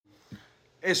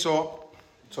Eso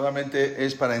solamente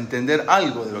es para entender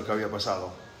algo de lo que había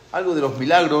pasado. Algo de los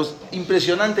milagros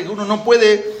impresionantes que uno no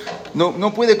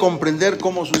puede comprender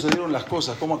cómo sucedieron las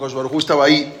cosas, cómo Akadosh Baruj Hu estaba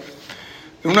ahí.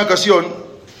 En una ocasión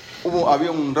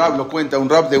había un rab, lo cuenta, un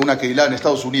rab de una keilá en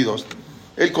Estados Unidos.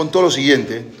 Él contó lo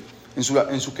siguiente: en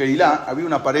su keilá había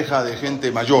una pareja de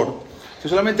gente mayor que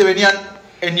solamente venían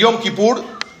en Yom Kippur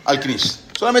al Knis.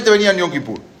 Solamente venían en Yom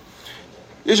Kippur.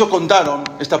 Y ellos contaron,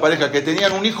 esta pareja, que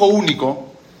tenían un hijo único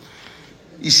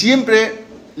y siempre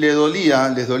les dolía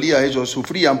a ellos,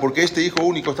 sufrían porque este hijo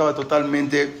único estaba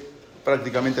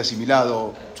prácticamente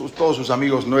asimilado. Todos sus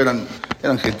amigos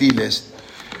eran gentiles.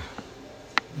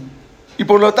 Y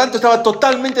por lo tanto estaba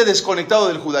totalmente desconectado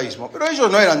del judaísmo. Pero ellos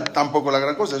no eran tampoco la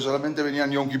gran cosa, ellos solamente venían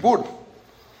Yom Kippur.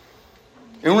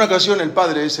 En una ocasión el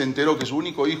padre se enteró que su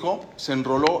único hijo se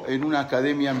enroló en una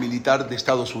academia militar de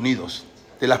Estados Unidos,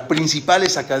 de las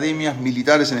principales academias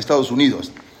militares en Estados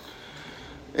Unidos.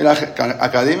 Eran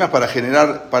academias para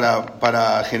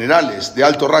generales de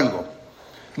alto rango.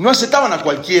 No aceptaban a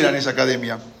cualquiera en esa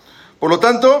academia. Por lo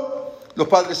tanto, los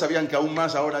padres sabían que aún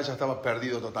más ahora ya estaba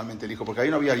perdido totalmente el hijo, porque ahí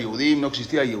no había Yehudim, no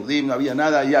existía Yehudim, no había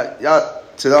nada, ya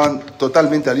se daban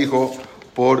totalmente al hijo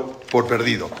por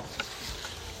perdido.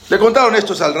 Le contaron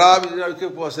estos al rab: ¿qué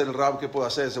puedo hacer el rab? ¿Qué puedo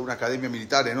hacer? ¿Hacer una academia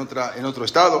militar en otro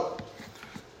estado?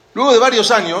 Luego de varios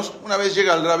años, una vez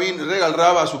llega el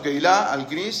rab a su keilá, al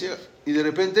Knis, y de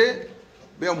repente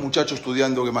ve a un muchacho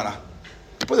estudiando Gemara.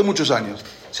 Después de muchos años,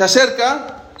 se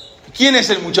acerca. ¿Quién es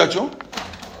el muchacho?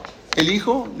 El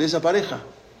hijo de esa pareja.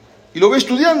 Y lo ve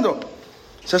estudiando.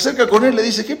 Se acerca con él, le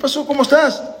dice: ¿qué pasó? ¿Cómo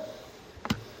estás?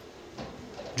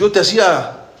 Yo te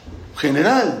hacía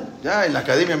general ya en la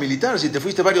academia militar, si te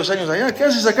fuiste varios años allá, ¿qué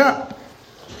haces acá?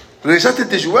 ¿Regresaste en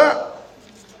Teshuvá?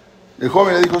 El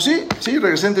joven le dijo: sí,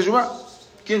 regresé en Teshuvá.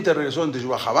 ¿Quién te regresó en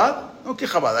Teshuvá? ¿Jabad? No, ¿qué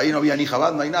Jabad? Ahí no había ni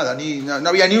Jabad, no hay nada, no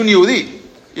había ni un Yehudí.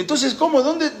 Y entonces,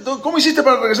 ¿cómo hiciste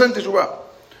para regresar en Teshuvá?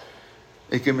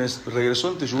 El que me regresó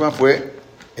en Teshuvá fue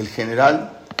el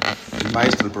general, el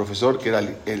maestro, el profesor, que era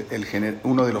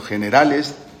uno de los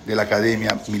generales de la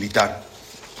academia militar.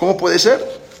 ¿Cómo puede ser?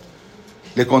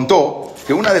 Le contó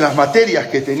que una de las materias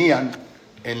que tenían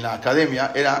en la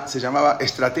academia se llamaba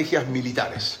estrategias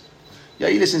militares. Y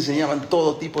ahí les enseñaban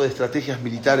todo tipo de estrategias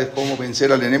militares, cómo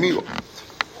vencer al enemigo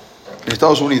en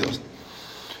Estados Unidos.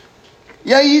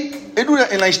 Y ahí,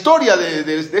 en la historia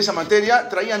de esa materia,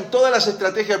 traían todas las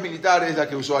estrategias militares, la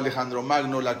que usó Alejandro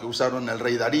Magno, la que usaron el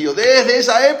rey Darío, desde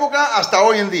esa época hasta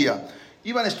hoy en día.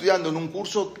 Iban estudiando en un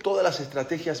curso todas las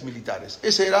estrategias militares.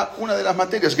 Esa era una de las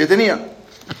materias que tenían.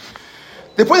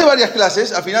 Después de varias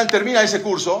clases, al final termina ese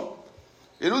curso.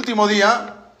 El último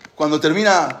día, cuando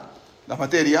termina la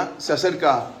materia,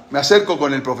 me acerco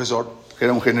con el profesor, que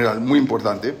era un general muy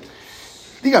importante.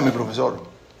 Dígame, profesor,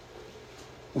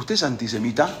 ¿usted es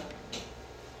antisemita?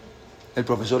 El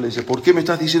profesor le dice: ¿por qué me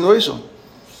estás diciendo eso?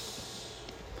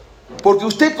 Porque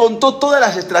usted contó todas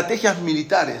las estrategias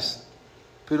militares,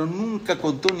 pero nunca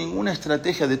contó ninguna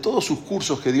estrategia de todos sus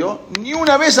cursos que dio. Ni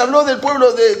una vez habló del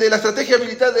pueblo, de la estrategia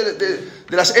militar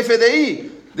de las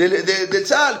FDI, del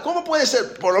Tzal. ¿Cómo puede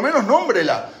ser? Por lo menos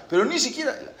nómbrela. Pero ni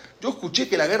siquiera... Yo escuché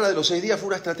que la guerra de los 6 días fue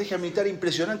una estrategia militar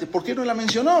impresionante. ¿Por qué no la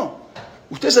mencionó?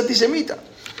 Usted es antisemita.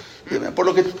 Por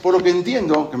lo que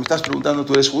entiendo, que me estás preguntando,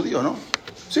 tú eres judío, ¿no?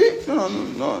 Sí,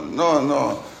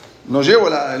 no llevo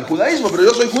el judaísmo, pero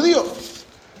yo soy judío.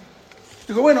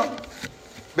 Dijo: bueno,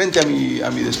 vente a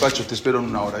mi despacho, te espero en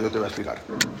 1 hora, yo te voy a explicar.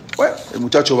 Bueno, el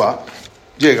muchacho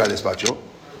llega al despacho,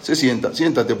 se sienta: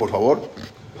 siéntate por favor.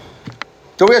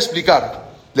 Te voy a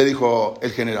explicar, le dijo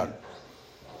el general.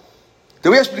 Te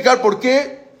voy a explicar por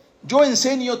qué yo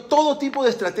enseño todo tipo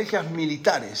de estrategias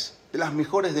militares, de las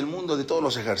mejores del mundo, de todos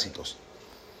los ejércitos.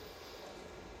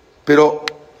 Pero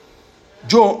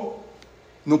yo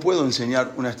no puedo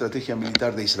enseñar una estrategia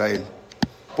militar de Israel,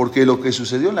 porque lo que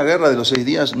sucedió en la guerra de los 6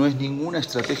 días no es ninguna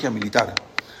estrategia militar.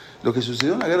 Lo que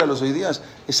sucedió en la guerra de los 6 días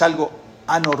es algo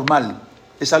anormal,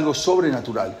 es algo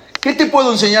sobrenatural. ¿Qué te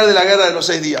puedo enseñar de la guerra de los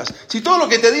 6 días? Si todo lo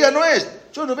que te diga no es...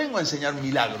 Yo no vengo a enseñar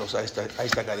milagros a esta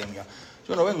academia.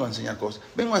 Yo no vengo a enseñar cosas.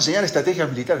 Vengo a enseñar estrategias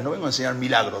militares, no vengo a enseñar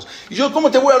milagros. ¿Y yo cómo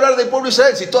te voy a hablar del pueblo de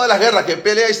Israel si todas las guerras que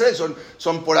pelea Israel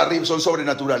son por arriba, son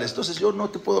sobrenaturales? Entonces yo no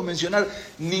te puedo mencionar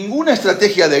ninguna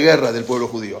estrategia de guerra del pueblo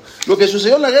judío. Lo que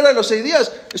sucedió en la guerra de los 6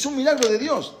 días es un milagro de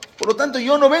Dios. Por lo tanto,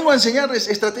 yo no vengo a enseñarles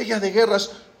estrategias de guerras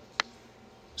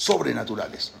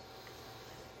sobrenaturales.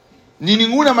 Ni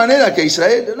ninguna manera que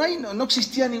Israel... No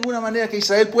existía ninguna manera que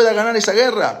Israel pueda ganar esa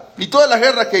guerra. Ni todas las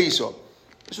guerras que hizo.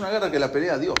 Es una guerra que la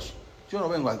pelea Dios. Yo no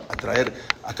vengo a traer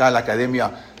acá a la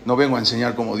academia, no vengo a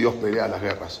enseñar cómo Dios pelea las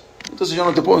guerras. Entonces yo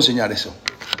no te puedo enseñar eso.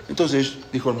 Entonces,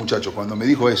 dijo el muchacho, cuando me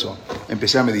dijo eso,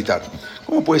 empecé a meditar.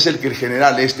 ¿Cómo puede ser que el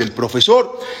general el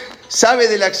profesor, sabe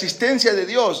de la existencia de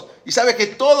Dios y sabe que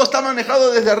todo está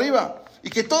manejado desde arriba y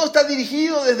que todo está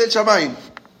dirigido desde el Shamayim?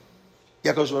 Y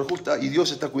acá justa, y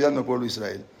Dios está cuidando al pueblo de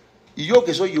Israel. Y yo,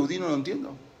 que soy yehudí, no lo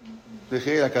entiendo.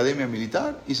 Dejé la academia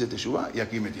militar, hice teshuvá y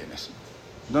aquí me tienes.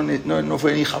 No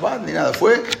fue ni Jabad ni nada,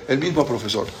 fue el mismo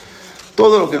profesor.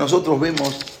 Todo lo que nosotros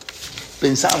vemos,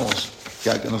 pensamos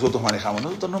que nosotros manejamos.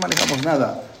 Nosotros no manejamos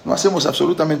nada, no hacemos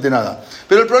absolutamente nada.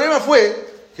 Pero el problema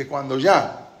fue que cuando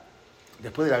ya,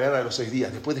 después de la guerra de los 6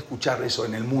 días, después de escuchar eso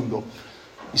en el mundo,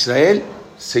 Israel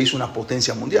se hizo una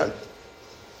potencia mundial.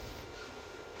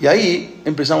 Y ahí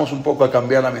empezamos un poco a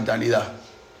cambiar la mentalidad.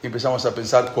 Y empezamos a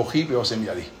pensar, cogí, pero se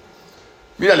enviarí.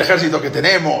 Mira el ejército que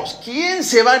tenemos. ¿Quién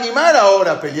se va a animar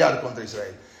ahora a pelear contra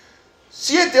Israel?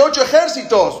 7, 8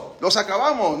 ejércitos, los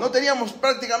acabamos. No teníamos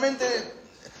prácticamente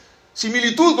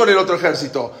similitud con el otro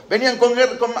ejército. Venían con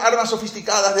armas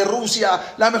sofisticadas de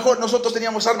Rusia. Nosotros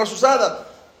teníamos armas usadas.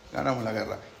 Ganamos la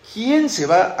guerra. ¿Quién se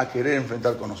va a querer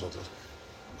enfrentar con nosotros?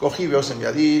 Cogí, veo se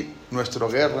enviarí, nuestra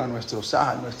guerra, nuestro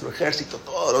Sahel, nuestro ejército,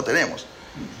 todo lo tenemos.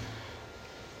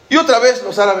 Y otra vez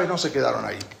los árabes no se quedaron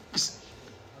ahí.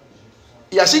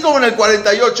 Y así como en el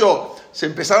 48 se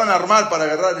empezaron a armar para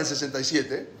guerrear en el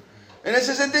 67, en el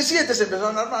 67 se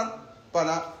empezaron a armar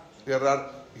para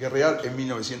guerrear en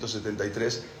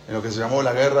 1973, en lo que se llamó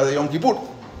la guerra de Yom Kippur.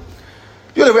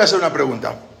 Yo les voy a hacer una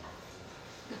pregunta.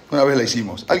 Una vez la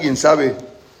hicimos. ¿Alguien sabe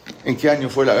en qué año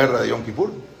fue la guerra de Yom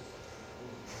Kippur?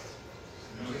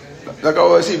 Lo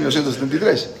acabo de decir,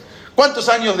 1973. ¿Cuántos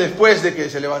años después de que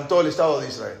se levantó el Estado de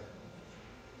Israel?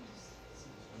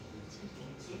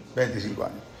 25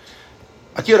 años.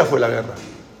 ¿A qué hora fue la guerra?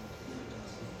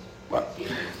 Bueno,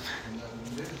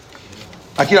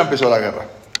 ¿a qué hora empezó la guerra?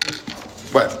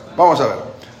 Bueno, vamos a ver.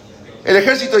 El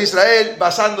ejército de Israel,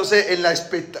 basándose en la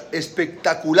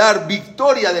espectacular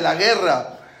victoria de la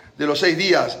guerra de los 6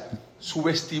 días,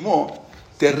 subestimó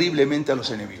terriblemente a los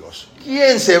enemigos.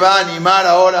 ¿Quién se va a animar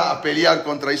ahora a pelear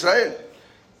contra Israel?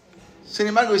 Sin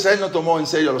embargo, Israel no tomó en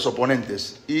serio a los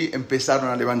oponentes y empezaron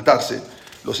a levantarse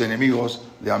los enemigos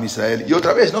de Am Israel. Y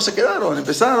otra vez no se quedaron,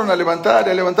 empezaron a levantar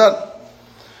y a levantar.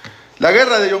 La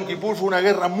guerra de Yom Kippur fue una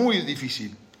guerra muy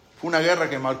difícil. Fue una guerra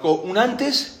que marcó un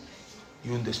antes y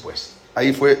un después.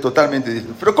 Ahí fue totalmente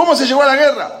difícil. Pero ¿cómo se llegó a la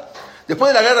guerra?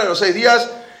 Después de la guerra de los 6 días,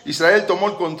 Israel tomó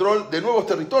el control de nuevos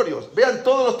territorios. Vean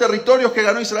todos los territorios que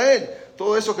ganó Israel.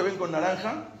 Todo eso que ven con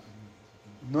naranja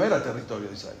no era territorio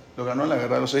de Israel. Lo ganó en la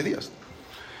guerra de los 6 días.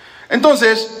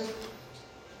 Entonces,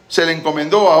 se le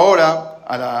encomendó ahora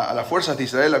a las fuerzas de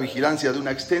Israel la vigilancia de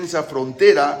una extensa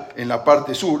frontera en la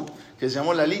parte sur, que se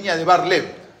llamó la línea de Bar-Lev.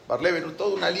 Bar-Lev era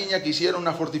toda una línea que hicieron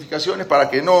unas fortificaciones para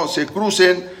que no se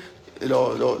crucen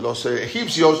los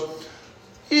egipcios.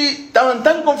 Y estaban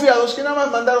tan confiados que nada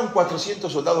más mandaron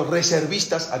 400 soldados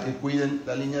reservistas a que cuiden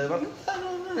la línea de Bar-Lev.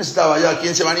 No necesitaba ya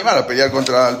quién se va a animar a pelear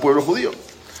contra el pueblo judío.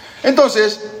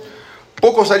 Entonces,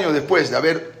 pocos años después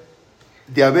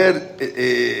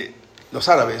los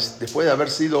árabes, después de haber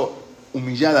sido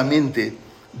humilladamente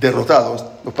derrotados,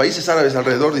 los países árabes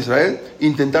alrededor de Israel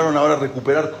intentaron ahora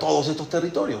recuperar todos estos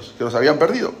territorios que los habían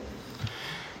perdido.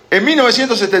 En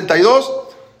 1972,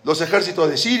 los ejércitos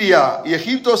de Siria y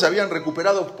Egipto se habían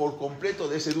recuperado por completo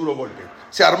de ese duro golpe.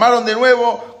 Se armaron de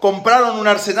nuevo, compraron un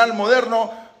arsenal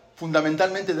moderno,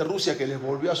 fundamentalmente de Rusia, que les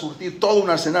volvió a surtir todo un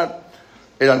arsenal.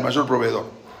 Era el mayor proveedor.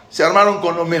 Se armaron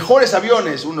con los mejores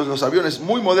aviones, unos de los aviones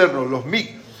muy modernos, los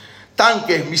MiG,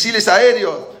 tanques, misiles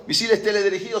aéreos, misiles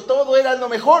teledirigidos, todo era lo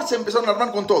mejor, se empezaron a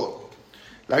armar con todo.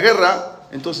 La guerra,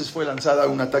 entonces, fue lanzada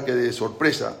un ataque de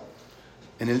sorpresa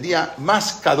en el día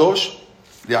más kadosh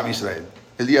de Am Israel,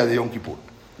 el día de Yom Kippur.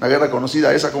 Una guerra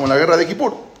conocida esa como la guerra de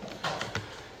Kippur.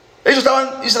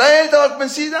 Israel estaba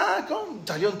vencida,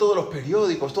 salió en todos los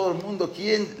periódicos, todo el mundo.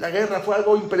 La guerra fue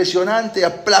algo impresionante,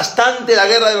 aplastante, la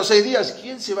guerra de los 6 días.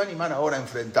 ¿Quién se va a animar ahora a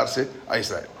enfrentarse a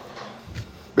Israel?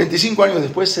 25 años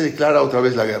después se declara otra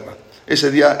vez la guerra. Ese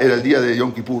día era el día de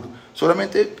Yom Kippur.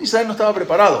 Solamente Israel no estaba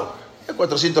preparado. Había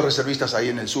 400 reservistas ahí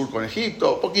en el sur con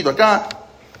Egipto, poquito acá.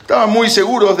 Estaban muy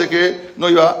seguros de que no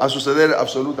iba a suceder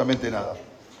absolutamente nada.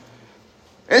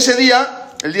 Ese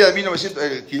día, el día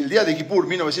de Kippur,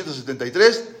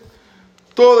 1973,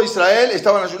 todo Israel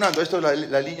estaban ayunando. Esto es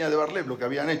la línea de Bar-Lev, lo que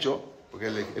habían hecho, porque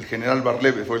el general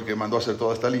Bar-Lev fue el que mandó a hacer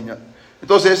toda esta línea.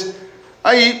 Entonces,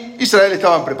 ahí Israel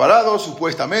estaban preparados,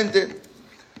 supuestamente.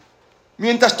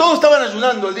 Mientras todos estaban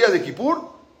ayunando el día de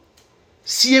Kippur,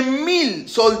 100.000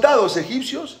 soldados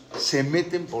egipcios se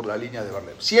meten por la línea de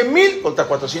Bar-Lev. 100.000 contra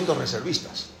 400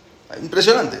 reservistas.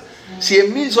 Impresionante.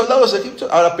 100.000 soldados egipcios,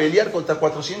 ahora pelear contra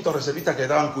 400 reservistas que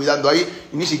estaban cuidando ahí,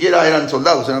 y ni siquiera eran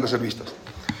soldados, eran reservistas.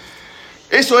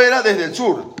 Eso era desde el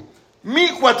sur.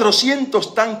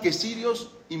 1.400 tanques sirios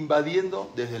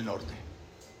invadiendo desde el norte.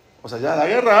 O sea, ya la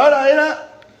guerra ahora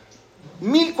era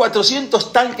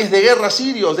 1.400 tanques de guerra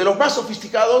sirios, de los más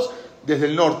sofisticados, desde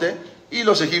el norte, y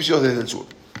los egipcios desde el sur.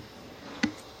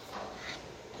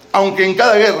 Aunque en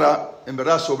cada guerra, en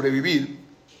verdad, sobrevivir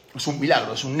es un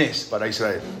milagro, es un nes para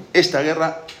Israel. Esta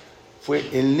guerra fue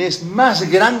el nes más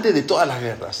grande de todas las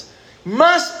guerras,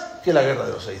 más que la guerra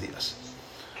de los 6 días.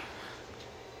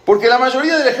 Porque la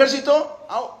mayoría del ejército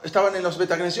estaban en los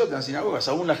Betacnesiot, en las sinagogas,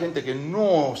 aún la gente que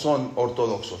no son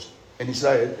ortodoxos en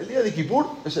Israel. El día de Kippur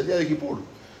es el día de Kippur.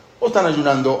 O están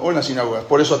ayunando o en las sinagogas.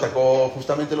 Por eso atacó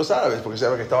justamente los árabes, porque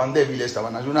sabía que estaban débiles,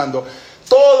 estaban ayunando.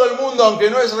 Todo el mundo, aunque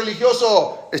no es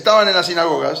religioso, estaban en las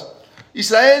sinagogas.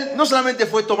 Israel no solamente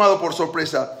fue tomado por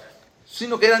sorpresa,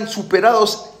 sino que eran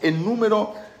superados en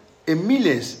número en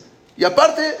miles. Y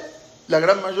aparte, la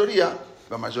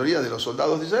mayoría de los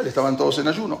soldados de Israel estaban todos en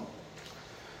ayuno.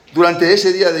 Durante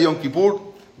ese día de Yom Kippur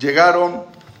llegaron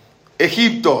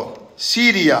Egipto,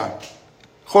 Siria,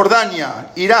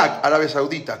 Jordania, Irak, Arabia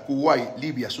Saudita, Kuwait,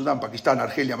 Libia, Sudán, Pakistán,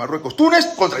 Argelia, Marruecos, Túnez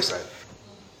contra Israel.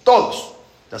 Todos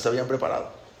ya se habían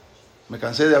preparado. Me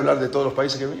cansé de hablar de todos los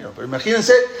países que vinieron, pero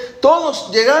imagínense,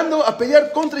 todos llegando a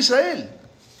pelear contra Israel.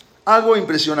 Algo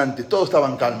impresionante, todos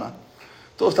estaban en calma,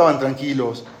 todos estaban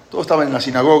tranquilos, todos estaban en las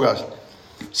sinagogas.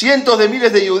 Cientos de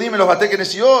miles de Yehudim en los Bate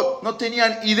Knesset no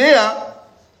tenían idea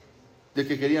de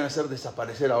que querían hacer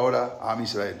desaparecer ahora a Am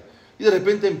Israel. Y de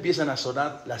repente empiezan a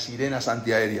sonar las sirenas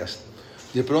antiaéreas.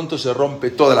 De pronto se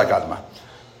rompe toda la calma.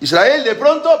 Israel de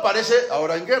pronto aparece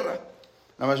ahora en guerra.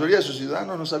 La mayoría de sus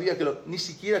ciudadanos no sabía ni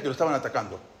siquiera que lo estaban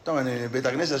atacando. Estaban en el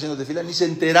Betacneset haciendo tefilá, ni se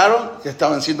enteraron que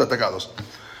estaban siendo atacados.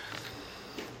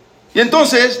 Y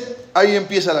entonces, ahí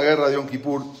empieza la guerra de Yom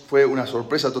Kippur. Fue una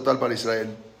sorpresa total para Israel.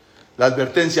 La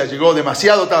advertencia llegó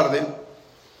demasiado tarde.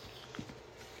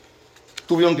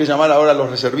 Tuvieron que llamar ahora a los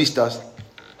reservistas.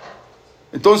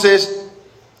 Entonces,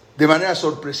 de manera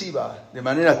sorpresiva, de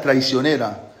manera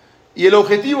traicionera. Y el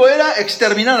objetivo era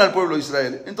exterminar al pueblo de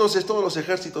Israel. Entonces todos los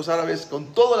ejércitos árabes,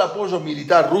 con todo el apoyo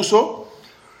militar ruso,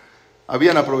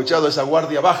 habían aprovechado esa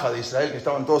guardia baja de Israel, que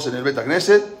estaban todos en el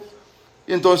Betacneset,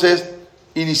 y entonces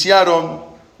iniciaron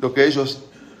lo que ellos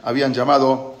habían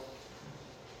llamado,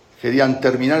 querían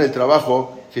terminar el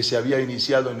trabajo que se había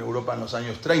iniciado en Europa en los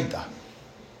años 30.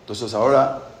 Entonces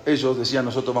ahora ellos decían,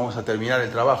 nosotros vamos a terminar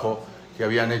el trabajo que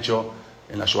habían hecho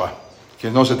en la Shoah, que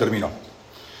no se terminó.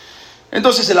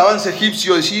 Entonces el avance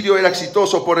egipcio y sirio era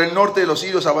exitoso. Por el norte los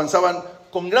sirios avanzaban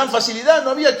con gran facilidad, no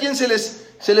había quien se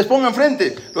les ponga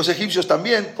enfrente. Los egipcios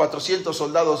también, 400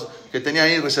 soldados que tenían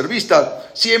ahí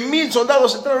reservistas, 100.000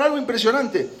 soldados entraron, algo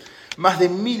impresionante. Más de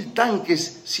 1.000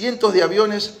 tanques, cientos de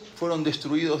aviones fueron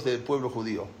destruidos del pueblo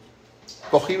judío.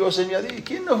 Cogimos en Yadí,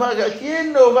 ¿quién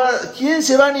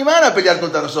se va a animar a pelear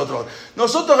contra nosotros?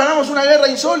 Nosotros ganamos una guerra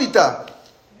insólita.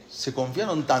 Se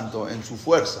confiaron tanto en su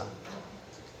fuerza.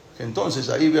 Entonces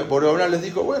ahí Boreolam les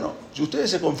dijo, bueno, si ustedes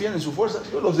se confían en su fuerza,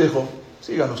 yo los dejo,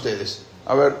 sigan ustedes.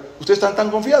 A ver, ustedes están tan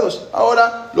confiados,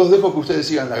 ahora los dejo que ustedes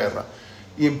sigan la guerra.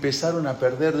 Y empezaron a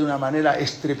perder de una manera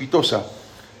estrepitosa.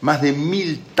 Más de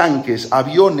 1.000 tanques,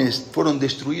 aviones fueron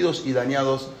destruidos y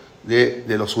dañados de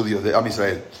los judíos, de Am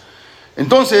Israel.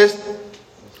 Entonces,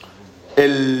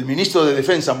 el ministro de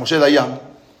Defensa, Moshe Dayan,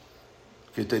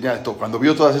 que cuando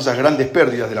vio todas esas grandes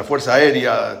pérdidas de la fuerza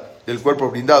aérea, del cuerpo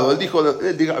blindado,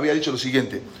 él había dicho lo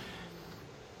siguiente,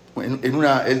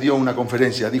 él dio una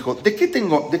conferencia, dijo, ¿de qué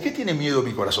tiene miedo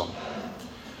mi corazón?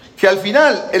 Que al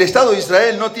final el Estado de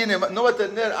Israel no va a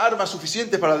tener armas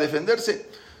suficientes para defenderse.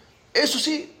 Eso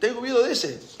sí, tengo miedo de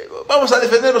ese. Vamos a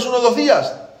defendernos 1 o 2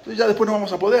 días, entonces ya después no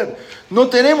vamos a poder. No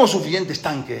tenemos suficientes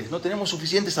tanques, no tenemos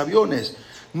suficientes aviones,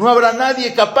 no habrá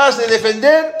nadie capaz de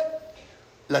defender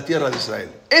la tierra de Israel.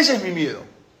 Ese es mi miedo.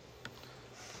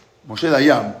 Moshe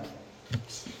Dayan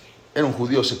era un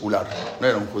judío secular, no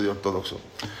era un judío ortodoxo.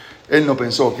 Él no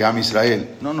pensó que Am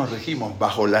Israel no nos regimos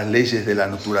bajo las leyes de la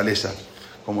naturaleza,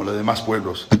 como los demás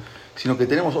pueblos, sino que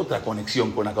tenemos otra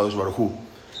conexión con Akadosh Baruj Hu.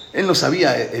 Él no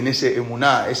sabía en esa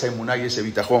emuná y ese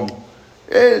bitajón.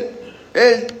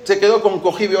 Él se quedó con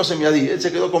Cogí Beosem Yadí, él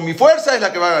se quedó con mi fuerza es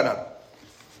la que va a ganar.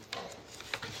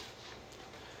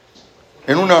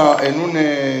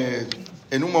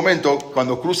 En un momento,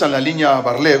 cuando cruzan la línea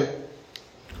Bar-Lev,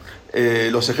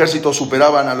 los ejércitos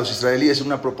superaban a los israelíes en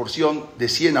una proporción de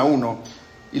 100-1,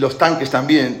 y los tanques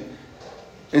también.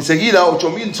 Enseguida,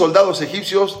 8.000 soldados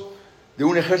egipcios de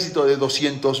un ejército de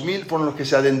 200.000 fueron los que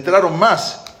se adentraron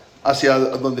más hacia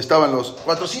donde estaban los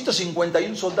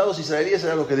 451 soldados israelíes,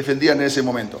 eran los que defendían en ese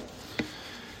momento.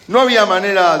 No había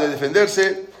manera de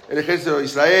defenderse, el ejército de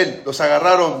Israel los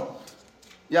agarraron,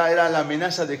 ya era la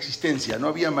amenaza de existencia, no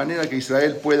había manera que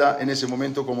Israel pueda en ese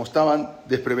momento, como estaban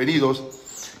desprevenidos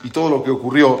y todo lo que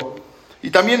ocurrió. Y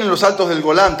también en los altos del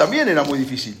Golán, también era muy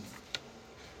difícil.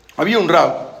 Había un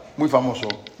rab muy famoso,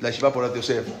 la Yeshiva Parte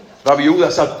 2, Rabbi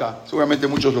Yehuda Satka, seguramente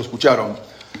muchos lo escucharon.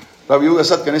 Rabbi Yehuda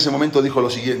Satka en ese momento dijo lo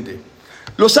siguiente: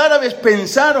 los árabes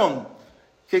pensaron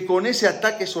que con ese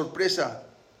ataque sorpresa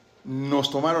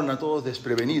nos tomaron a todos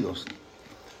desprevenidos,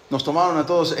 nos tomaron a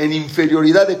todos en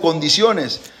inferioridad de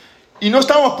condiciones y no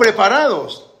estábamos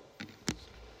preparados,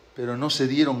 pero no se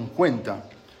dieron cuenta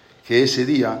que ese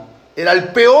día era el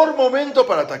peor momento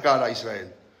para atacar a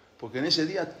Israel, porque en ese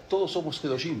día todos somos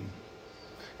Kedoshim.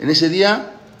 En ese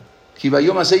día,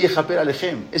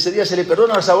 ese día se le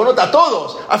perdona la sabonota a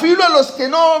todos, afilo a los que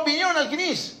no vinieron al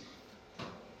Knis.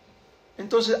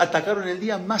 Entonces atacaron el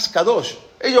día más Kadosh.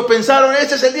 Ellos pensaron,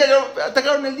 este es el día,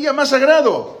 atacaron el día más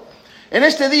sagrado. En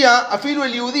este día, afilo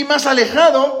el Yehudí más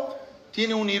alejado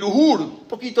tiene un iruhur, un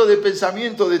poquito de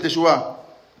pensamiento de Teshuvah.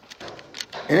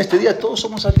 En este día todos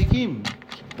somos Sandikim,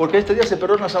 porque este día se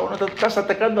perdona la sabonota. Estás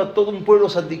atacando a todo un pueblo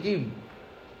Sandikim.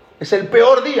 Es el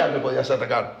peor día que podías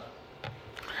atacar.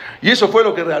 Y eso fue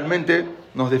lo que realmente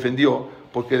nos defendió,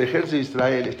 porque el ejército de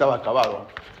Israel estaba acabado.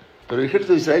 Pero el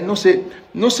ejército de Israel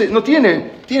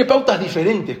tiene pautas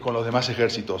diferentes con los demás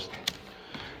ejércitos.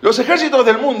 Los ejércitos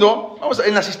del mundo,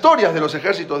 en las historias de los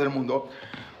ejércitos del mundo,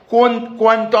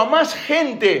 cuanto más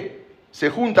gente se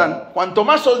juntan, cuanto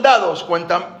más soldados,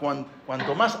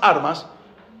 cuanto más armas,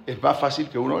 es más fácil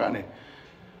que uno gane.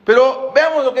 Pero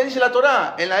veamos lo que dice la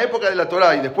Torá. En la época de la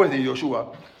Torá y después de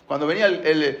Yoshua, cuando venía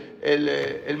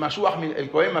el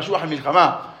Cohen Mashuach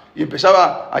Milhamá y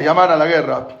empezaba a llamar a la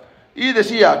guerra, y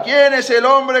decía: ¿quién es el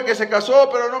hombre que se casó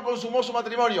pero no consumó su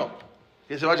matrimonio?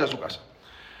 Que se vaya a su casa.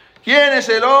 ¿Quién es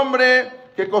el hombre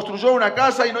que construyó una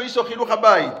casa y no hizo Hiluj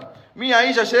Habayit? Mi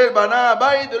ahí ayer baná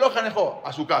Bayit de lo janejó.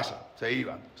 A su casa se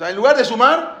iban. O sea, en lugar de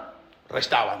sumar,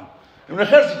 restaban. En un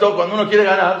ejército, cuando uno quiere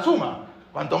ganar, suma.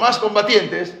 Cuanto más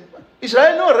combatientes.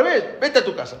 Israel no, al revés. Vete a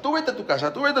tu casa, tú vete a tu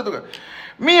casa, tú vete a tu casa.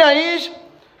 Mi Aish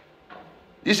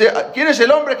dice: ¿quién es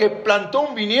el hombre que plantó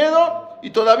un viñedo y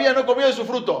todavía no comió de su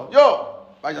fruto?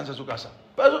 Yo, váyanse a su casa.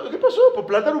 ¿Qué pasó? Por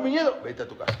plantar un viñedo, vete a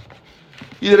tu casa.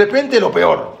 Y de repente lo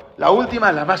peor, la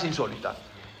última, la más insólita.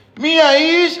 Mi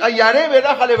Aish ayaré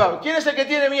veraja levab. ¿Quién es el que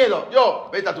tiene miedo? Yo,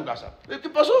 vete a tu casa. ¿Qué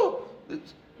pasó?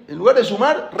 En lugar de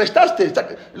sumar, restaste.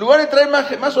 En lugar de traer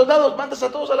más soldados, mandas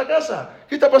a todos a la casa.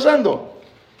 ¿Qué está pasando?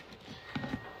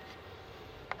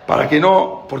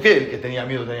 ¿Por qué el que tenía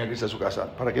miedo tenía que irse a su casa?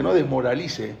 Para que no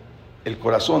desmoralice el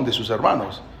corazón de sus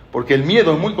hermanos. Porque el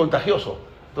miedo es muy contagioso.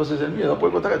 Entonces el miedo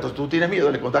puede contagiar. Entonces tú tienes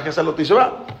miedo, le contagias al otro y se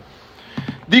va.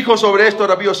 Dijo sobre esto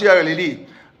Rabbi Yossi Galilí.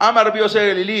 Ama Rabbi Yossi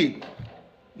Galilí.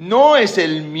 No es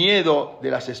el miedo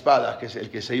de las espadas que es el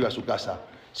que se iba a su casa,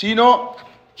 sino,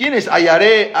 ¿quién es?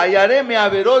 Ayaré me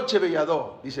averoche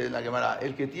belladó, dice en la Gemara,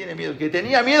 el que tiene miedo, el que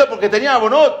tenía miedo porque tenía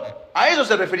abonot. A eso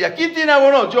se refería. ¿Quién tiene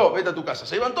abonot? Yo, vete a tu casa.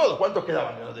 Se iban todos. ¿Cuántos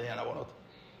quedaban que no tenían abonot?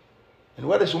 En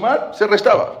lugar de sumar, se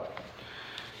restaba.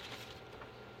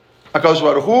 Akadosh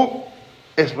Baruj Hu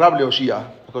es Rab Leoshia.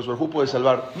 Akadosh Baruj Hu puede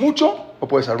salvar mucho o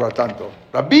puede salvar tanto.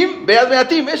 Rabbim, Beat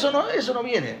Beatim, eso no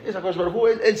viene. Es Akadosh Baruj Hu,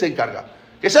 él se encarga.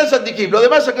 Que sean Sandikim, lo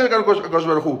demás se encarga Akadosh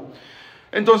Baruj Hu.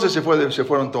 Entonces se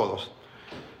fueron todos.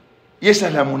 Y esa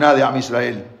es la emuná de Am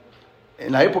Israel.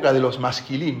 En la época de los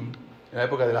Maskilim, en la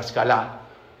época de la Escalá,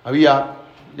 había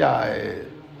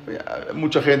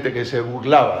mucha gente que se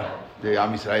burlaba de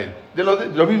Am Israel, de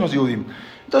los mismos Yehudim.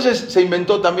 Entonces se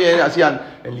inventó también,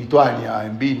 hacían en Lituania,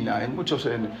 en Vilna, en muchos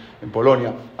en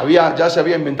Polonia, ya se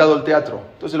había inventado el teatro.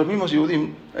 Entonces los mismos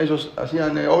Yehudim, ellos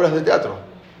hacían obras de teatro.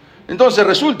 Entonces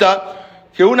resulta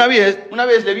que una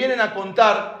vez le vienen a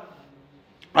contar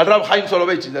al Rab Haim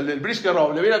Soloveitchik, del Brisker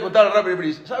Rab, le vienen a contar al Rab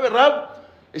Brisk: ¿sabe, Rab?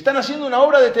 Están haciendo una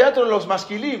obra de teatro los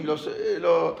Maskilim,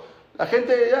 la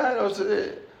gente, los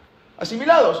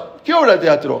asimilados. ¿Qué obra de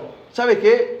teatro? ¿Sabe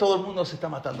qué? Todo el mundo se está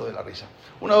matando de la risa.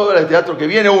 Una obra de teatro que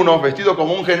viene uno vestido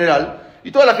como un general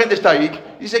y toda la gente está ahí.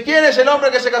 Dice: ¿quién es el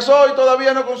hombre que se casó y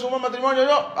todavía no consumó matrimonio?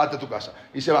 Yo, hazte a tu casa.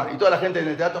 Y se van. Y toda la gente en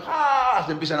el teatro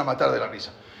se empiezan a matar de la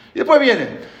risa. Y después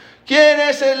viene: ¿quién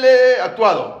es el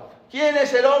actuado? ¿Quién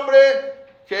es el hombre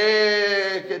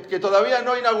que todavía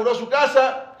no inauguró su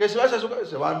casa? Que se vaya a su casa.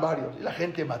 Se van varios. Y la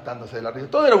gente matándose de la risa.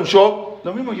 Todo era un show.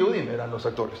 Los mismos Yehudim eran los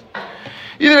actores.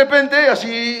 Y de repente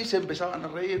así se empezaban a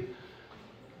reír.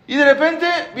 Y de repente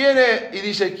viene y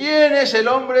dice: ¿quién es el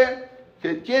hombre?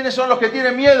 ¿Quiénes son los que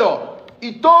tienen miedo?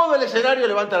 Y todo el escenario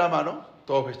levanta la mano.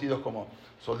 todos vestidos como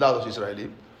soldados israelíes.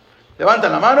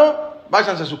 Levantan la mano,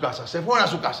 váyanse a su casa. Se fueron a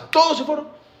su casa. Todos se fueron.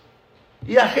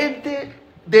 Y la gente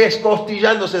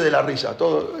descostillándose de la risa.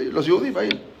 Todos, los judíos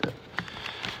ahí.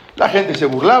 La gente se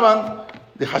burlaban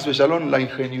de Hasbe Shalom, la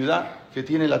ingenuidad que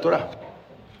tiene la Torá.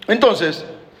 Entonces,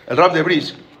 el Rab de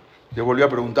Brisk le volvió a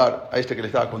preguntar a este que le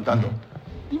estaba contando.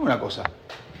 Dime una cosa,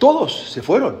 ¿todos se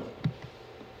fueron?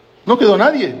 ¿No quedó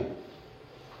nadie?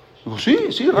 Digo,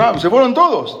 sí, Rab, se fueron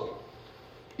todos.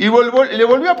 Y le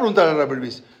volvió a preguntar al Rab de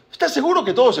Brisk, ¿estás seguro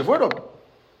que todos se fueron?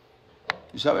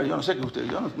 Dice, a ver, yo no sé que usted,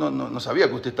 yo no sabía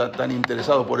que usted está tan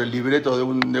interesado por el libreto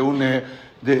de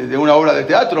una obra de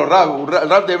teatro.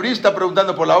 Rab de Brisk está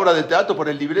preguntando por la obra de teatro, por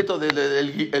el libreto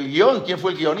el guión, quién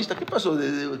fue el guionista, ¿qué pasó?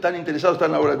 Tan interesado está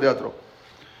en la obra de teatro.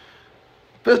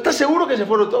 ¿Pero estás seguro que se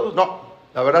fueron todos? No,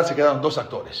 la verdad se quedaron 2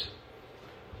 actores.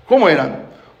 ¿Cómo eran?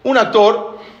 Un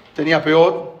actor tenía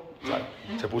peot,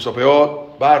 se puso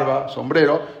peot, barba,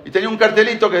 sombrero, y tenía un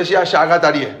cartelito que decía Shagat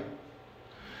Aryeh,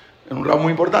 en un ramo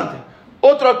muy importante.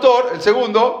 Otro actor, el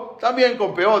segundo, también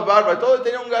con peot, barba y todo, y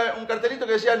tenía un cartelito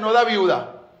que decía no da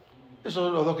viuda. Esos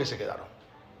son los 2 que se quedaron.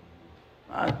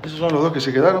 Esos son los 2 que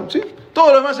se quedaron, ¿sí?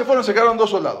 Todos los demás se fueron, se quedaron 2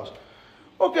 soldados.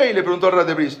 Ok, le preguntó el Rab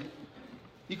de Brisk,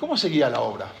 ¿y cómo seguía la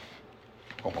obra?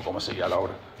 ¿Cómo seguía la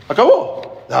obra?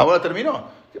 Acabó, la obra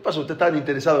terminó. ¿Qué pasó? ¿Usted está tan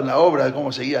interesado en la obra, de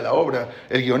cómo seguía la obra,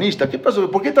 el guionista? ¿Qué pasó?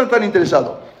 ¿Por qué están tan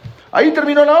interesado? Ahí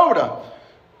terminó la obra.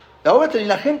 La obra tenía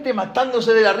la gente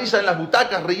matándose de la risa en las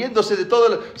butacas, riéndose de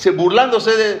todo,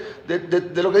 burlándose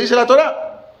de lo que dice la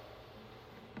Torá.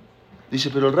 Dice,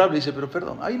 pero el Rab le dice, pero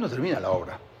perdón, ahí no termina la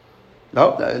obra.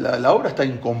 La obra está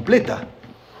incompleta.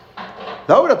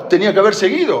 La obra tenía que haber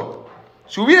seguido.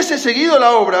 Si hubiese seguido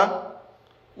la obra,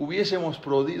 hubiésemos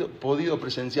podido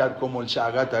presenciar cómo el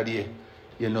Shagat Aryeh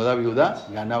y el Nodá Viudá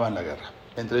ganaban la guerra,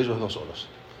 entre ellos 2 solos.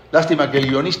 Lástima que el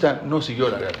guionista no siguió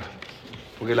la guerra,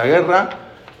 porque la guerra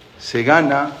se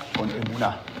gana con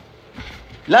emuná.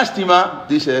 Lástima,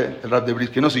 dice el Rab de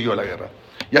Brisk, que no siguió la guerra.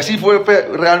 Y así fue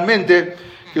realmente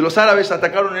que los árabes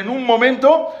atacaron en un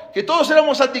momento que todos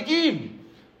éramos tzadikim.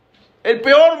 El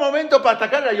peor momento para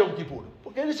atacar era Yom Kippur,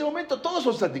 porque en ese momento todos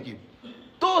son tzadikim.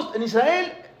 Todos en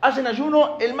Israel hacen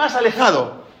ayuno el más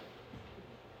alejado.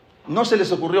 No se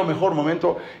les ocurrió mejor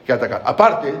momento que atacar.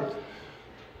 Aparte,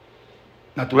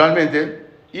 naturalmente,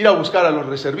 ir a buscar a los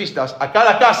reservistas a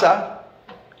cada casa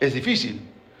es difícil.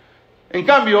 En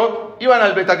cambio, iban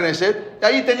al Bet Knesset, y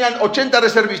ahí tenían 80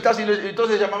 reservistas y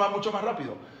entonces llamaban mucho más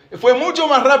rápido. Fue mucho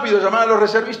más rápido llamar a los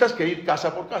reservistas que ir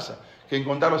casa por casa, que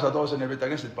encontrarlos a todos en el Bet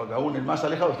Knesset, porque aún el más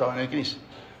alejado estaba en el Knis.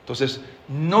 Entonces,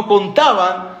 no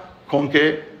contaban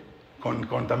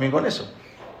también con eso.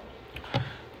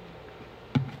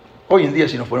 Hoy en día,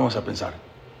 si nos ponemos a pensar,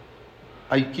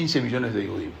 hay 15 millones de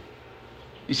judíos.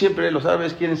 Y siempre los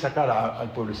árabes quieren sacar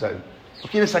al pueblo de Israel. Los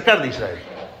quieren sacar de Israel.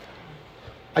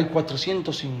 Hay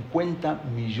 450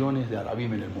 millones de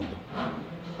arabim en el mundo.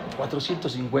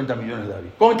 450 millones de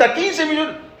arabim. Contra 15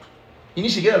 millones. Y ni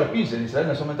siquiera los 15, en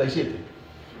Israel solamente hay 7.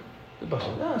 ¿Qué pasó?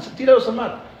 Tíralos al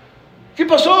mar. ¿Qué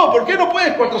pasó? ¿Por qué no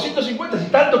puedes 450 si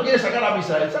tanto quieres sacar a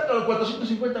Israel? Saca los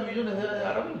 450 millones de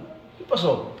arabim. ¿Qué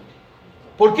pasó?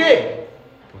 ¿Por qué?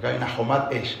 Porque hay una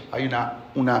Homat Esh, hay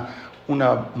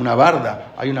una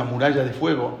barda, hay una muralla de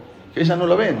fuego, que esa no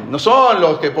lo ven. No son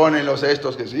los que ponen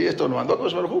estos que sí, esto lo mandó a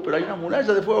Kadosh Baruj Hu, pero hay una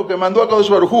muralla de fuego que mandó a Kadosh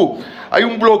Baruj Hu. Hay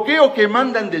un bloqueo que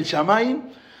mandan del Shamayim,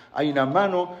 hay una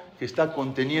mano que está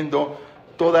conteniendo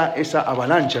toda esa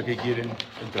avalancha que quieren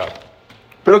entrar.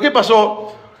 Pero ¿qué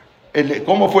pasó?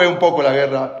 ¿Cómo fue un poco la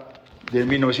guerra de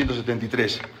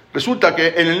 1973? Resulta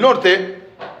que en el norte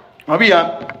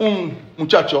había un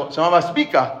muchacho, se llamaba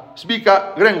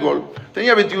Zvika Grengol,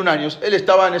 tenía 21 años, él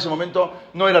estaba en ese momento,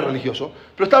 no era religioso,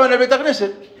 pero estaba en el Bet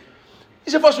Knesset, y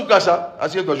se fue a su casa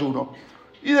haciendo ayuno,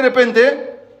 y de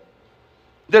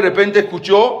repente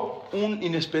escuchó un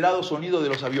inesperado sonido de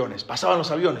los aviones. Pasaban los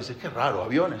aviones, qué raro,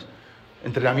 aviones,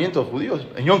 entrenamientos judíos,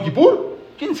 en Yom Kippur,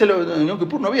 en Yom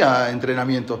Kippur no había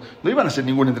entrenamiento, no iban a hacer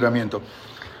ningún entrenamiento,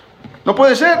 no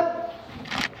puede ser.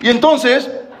 Y entonces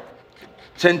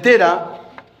se entera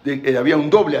de que había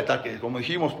un doble ataque, como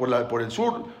dijimos, por el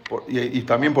sur y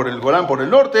también por el Golán, por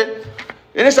el norte.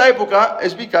 En esa época,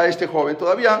 Zvika, este joven,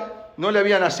 todavía no le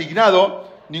habían asignado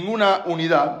ninguna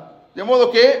unidad, de modo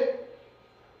que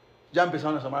ya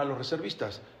empezaron a llamar a los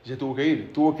reservistas y se tuvo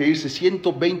que irse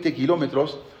 120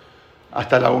 kilómetros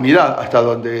hasta la unidad, hasta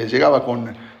donde llegaba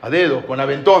a dedo, con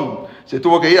aventón. Se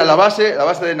tuvo que ir a la base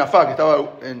de Nafá, que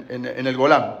estaba en el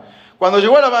Golán. Cuando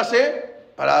llegó a la base,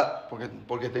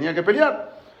 porque tenía que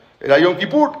pelear, era Yom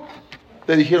Kippur,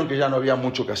 Le dijeron que ya no había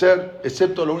mucho que hacer,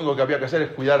 excepto lo único que había que hacer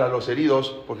es cuidar a los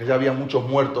heridos, porque ya había muchos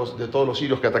muertos de todos los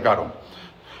sirios que atacaron.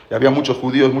 Y había muchos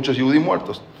judíos, muchos yudí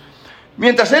muertos.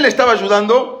 Mientras él estaba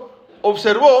ayudando,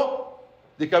 observó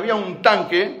de que había un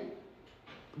tanque,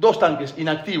 2 tanques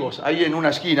inactivos ahí en una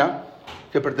esquina,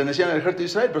 que pertenecían al ejército de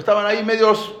Israel, pero estaban ahí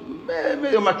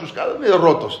medio machuscados, medio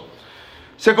rotos.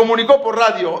 Se comunicó por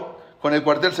radio con el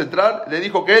cuartel central, le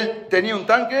dijo que él tenía un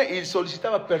tanque y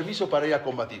solicitaba permiso para ir a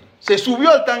combatir. Se subió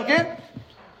al tanque,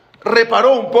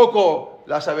 reparó un poco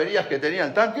las averías que tenía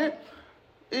el tanque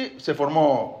y se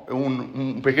formó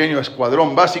un pequeño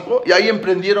escuadrón básico y ahí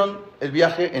emprendieron el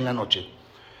viaje en la noche.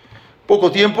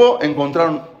 Poco tiempo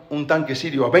encontraron un tanque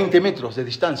sirio a 20 metros de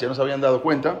distancia, no se habían dado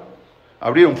cuenta,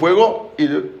 abrieron fuego y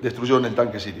destruyeron el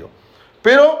tanque sirio.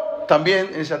 Pero también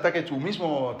en ese ataque su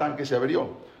mismo tanque se averió.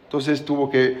 Entonces tuvo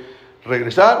que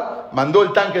regresar, mandó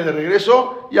el tanque de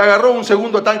regreso y agarró un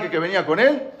segundo tanque que venía con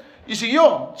él y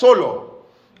siguió solo.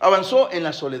 Avanzó en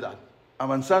la soledad,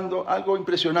 avanzando, algo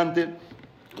impresionante.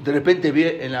 De repente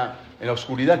ve en la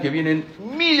oscuridad que vienen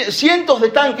cientos de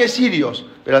tanques sirios,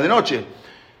 era de noche.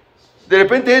 De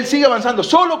repente él sigue avanzando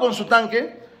solo con su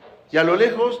tanque y a lo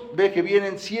lejos ve que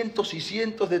vienen cientos y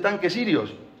cientos de tanques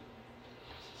sirios.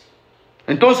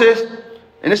 Entonces,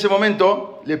 en ese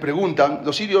momento le preguntan,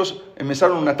 los sirios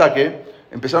empezaron un ataque,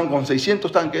 empezaron con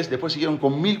 600 tanques, después siguieron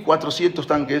con 1400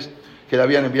 tanques que le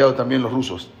habían enviado también los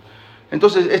rusos.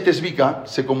 Entonces este Zvika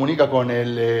se comunica con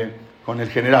el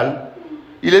general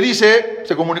y le dice,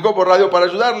 se comunicó por radio para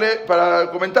ayudarle, para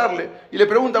comentarle, y le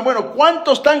preguntan, bueno,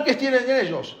 ¿cuántos tanques tienen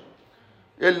ellos?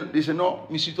 Él dice, no,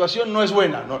 mi situación no es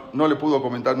buena. No le pudo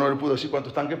comentar, no le pudo decir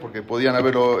cuántos tanques porque podían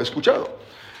haberlo escuchado.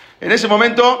 En ese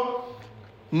momento,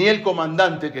 ni el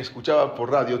comandante que escuchaba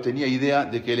por radio tenía idea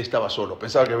de que él estaba solo.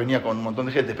 Pensaba que venía con un montón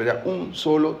de gente, pero era un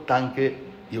solo tanque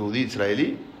yehudí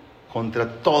israelí contra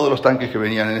todos los tanques que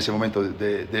venían en ese momento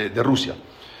de Rusia.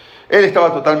 Él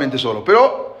estaba totalmente solo,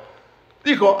 pero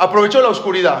dijo, aprovechó la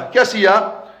oscuridad. ¿Qué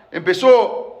hacía?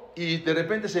 Empezó y de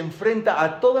repente se enfrenta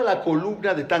a toda la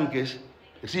columna de tanques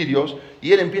sirios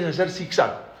y él empieza a hacer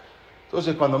zigzag.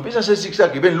 Entonces cuando empieza a hacer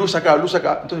zigzag y ven luz acá,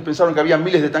 entonces pensaron que había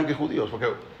miles de tanques judíos, porque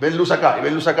ven luz acá y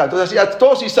ven luz acá, entonces hacía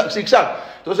todo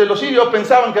zigzag. Entonces los sirios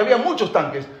pensaban que había muchos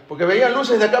tanques, porque veían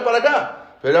luces de acá para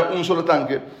acá, pero era un solo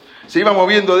tanque. Se iba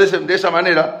moviendo de esa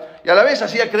manera y a la vez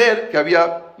hacía creer que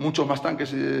había muchos más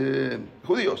tanques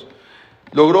judíos.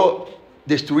 Logró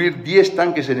destruir 10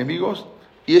 tanques enemigos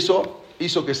y eso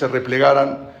hizo que se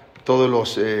replegaran todos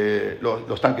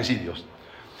los tanques sirios.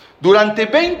 Durante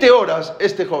 20 horas,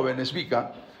 este joven,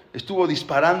 Zvika, estuvo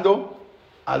disparando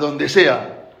a donde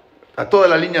sea, a toda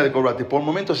la línea de combate. Por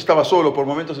momentos estaba solo, por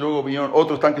momentos luego vinieron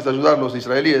otros tanques a ayudar, los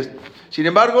israelíes. Sin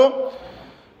embargo,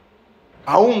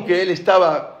 aunque él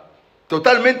estaba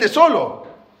totalmente solo,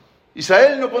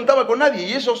 Israel no contaba con nadie,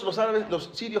 y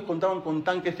los sirios contaban con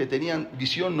tanques que tenían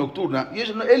visión nocturna, y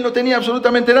él no tenía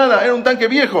absolutamente nada, era un tanque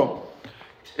viejo.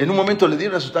 En un momento le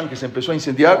dieron a su tanque, se empezó a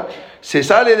incendiar, se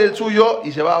sale del suyo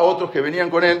y se va a otros que venían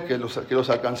con él, que los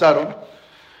alcanzaron.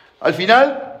 Al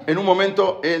final, en un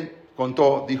momento, él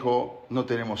contó, dijo, no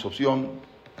tenemos opción,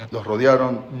 los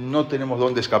rodearon, no tenemos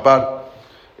dónde escapar.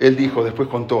 Él dijo, después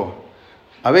contó,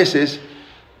 a veces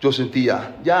yo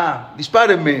sentía, ya,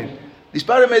 dispárenme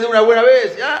de una buena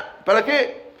vez, ya, ¿para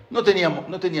qué? No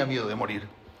tenía miedo de morir.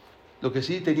 Lo que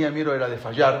sí tenía miedo era de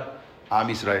fallar a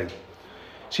Israel.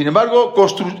 Sin embargo,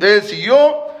 él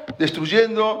siguió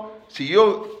destruyendo,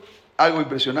 siguió algo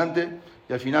impresionante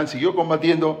y al final siguió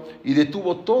combatiendo y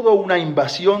detuvo toda una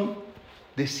invasión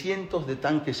de cientos de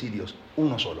tanques sirios.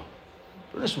 Uno solo.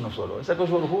 Pero no es uno solo, esa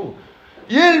cosa solo.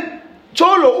 Y él,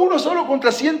 uno solo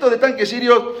contra cientos de tanques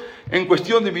sirios, en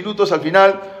cuestión de minutos al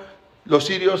final, los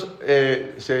sirios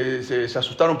se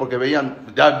asustaron porque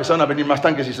veían, ya empezaron a venir más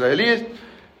tanques israelíes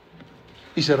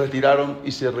y se retiraron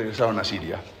y se regresaron a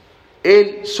Siria.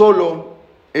 Él solo,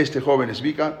 este joven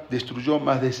Zvika, destruyó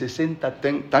más de 60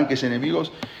 tanques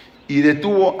enemigos y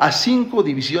detuvo a 5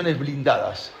 divisiones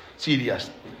blindadas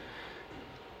sirias.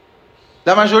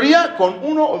 La mayoría con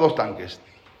 1 o 2 tanques.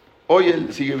 Hoy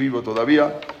él sigue vivo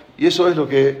todavía y eso es lo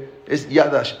que es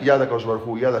Yad HaKadosh Baruj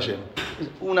Hu, Yad Hashem.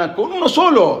 Con uno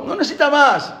solo, no necesita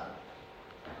más.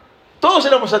 Todos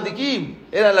éramos tzadikim.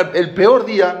 Era el peor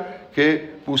día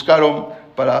que buscaron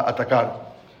para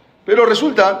atacar. Pero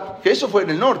resulta que eso fue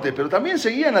en el norte, pero también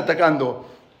seguían atacando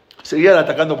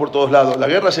por todos lados, la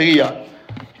guerra seguía,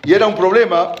 y era un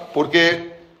problema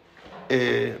porque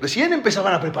recién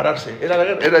empezaban a prepararse,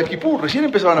 era el Kippur, recién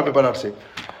empezaban a prepararse,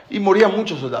 y morían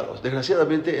muchos soldados,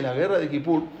 desgraciadamente en la guerra de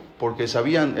Kippur, porque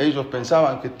ellos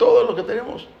pensaban que todo lo que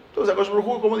tenemos,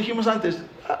 como dijimos antes,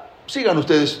 sigan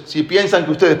ustedes, si piensan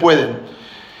que ustedes pueden.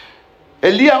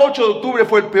 El día 8 de octubre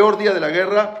fue el peor día de la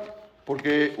guerra,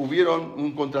 porque hubieron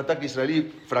un contraataque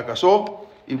israelí, fracasó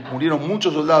y murieron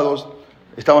muchos soldados,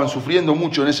 estaban sufriendo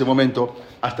mucho en ese momento,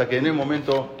 hasta que en el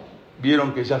momento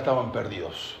vieron que ya estaban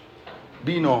perdidos.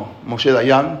 Vino Moshe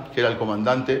Dayan, que era el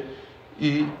comandante,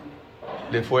 y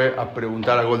le fue a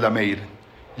preguntar a Golda Meir.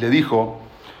 Le dijo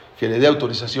que le dé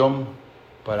autorización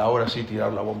para ahora sí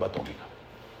tirar la bomba atómica.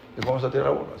 Le vamos a tirar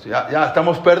la bomba. Ya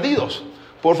estamos perdidos.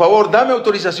 Por favor, dame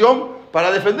autorización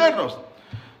para defendernos.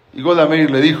 Y Golda Meir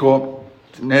le dijo,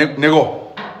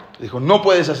 negó. Le dijo, no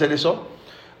puedes hacer eso.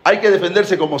 Hay que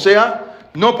defenderse como sea.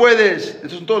 No puedes.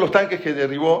 Estos son todos los tanques que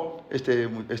derribó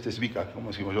este Zvika,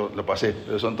 como decimos, yo lo pasé,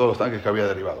 pero son todos los tanques que había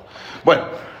derribado. Bueno,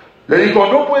 le dijo,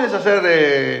 no puedes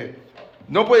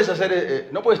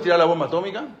tirar la bomba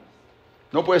atómica,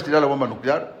 no puedes tirar la bomba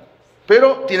nuclear,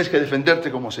 pero tienes que defenderte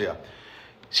como sea.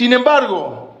 Sin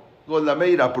embargo, Golda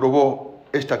Meir aprobó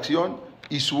esta acción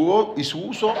y su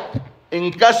uso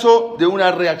en caso de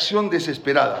una reacción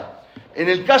desesperada. En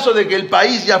el caso de que el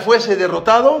país ya fuese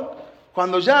derrotado,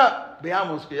 cuando ya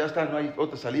veamos que ya está, no hay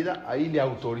otra salida, ahí le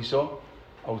autorizó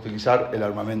a utilizar el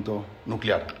armamento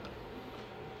nuclear.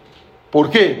 ¿Por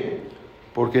qué?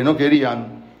 Porque no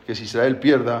querían que si Israel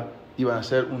pierda, iban a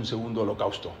hacer un segundo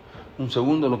holocausto. Un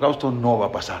segundo holocausto no va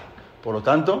a pasar. Por lo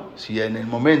tanto, si en el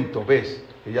momento ves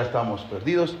que ya estamos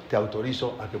perdidos, te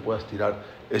autorizo a que puedas tirar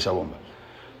esa bomba.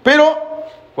 Pero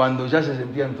cuando ya se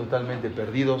sentían totalmente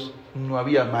perdidos, no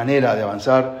había manera de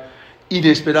avanzar.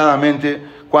 Inesperadamente,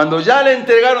 cuando ya le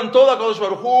entregaron todo a Kadosh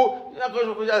Baruj Hu,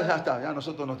 ya está, ya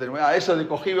nosotros no tenemos, eso de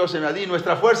Cogibio Semeadí,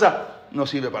 nuestra fuerza no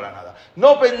sirve para nada.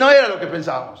 No era lo que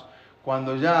pensábamos.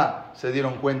 Cuando ya se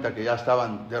dieron cuenta que ya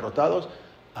estaban derrotados,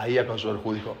 ahí a Kadosh Baruj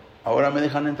Hu dijo, ahora me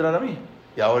dejan entrar a mí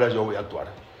y ahora yo voy a actuar.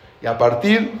 Y a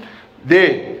partir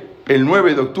de el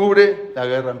 9 de octubre, la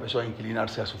guerra empezó a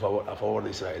inclinarse a favor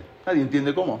de Israel. Nadie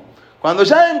entiende cómo. Cuando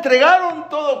ya entregaron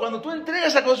todo, cuando tú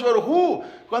entregas a Kadosh Baruj Hu,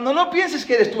 cuando no pienses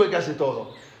que eres tú el que hace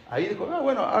todo. Ahí dijo,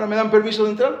 bueno, ahora me dan permiso de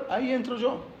entrar, ahí entro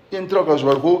yo. Y entró Kadosh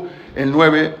Baruj Hu el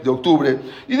 9 de octubre.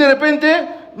 Y de repente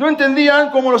no entendían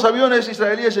cómo los aviones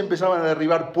israelíes empezaban a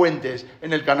derribar puentes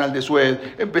en el canal de Suez,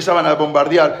 empezaban a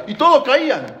bombardear y todos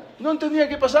caían. No entendían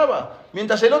qué pasaba.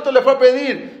 Mientras el otro le fue a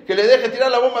pedir que le deje tirar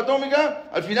la bomba atómica,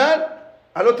 al final,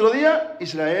 al otro día,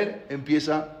 Israel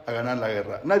empieza a ganar la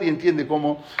guerra. Nadie entiende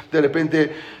cómo, de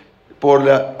repente, por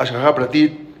la Ashgaha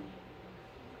Pratit,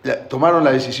 tomaron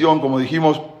la decisión, como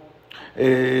dijimos,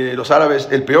 los árabes,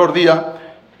 el peor día,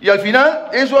 y al final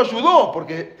eso ayudó,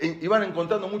 porque iban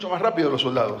encontrando mucho más rápido los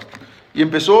soldados. Y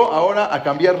empezó ahora a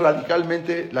cambiar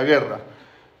radicalmente la guerra.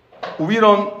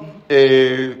 Hubieron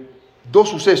dos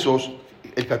sucesos.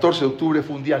 El 14 de octubre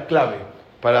fue un día clave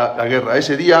para la guerra.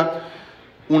 Ese día,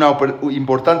 una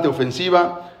importante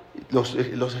ofensiva,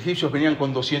 los egipcios venían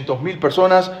con 200.000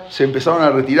 personas, se empezaron a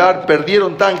retirar,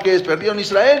 perdieron tanques, perdieron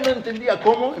Israel, no entendía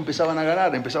cómo, empezaban a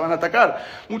ganar, empezaban a atacar.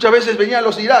 Muchas veces venían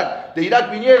los de Irak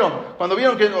vinieron, cuando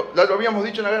vieron que, lo habíamos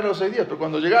dicho en la guerra de los 6 días, pero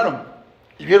cuando llegaron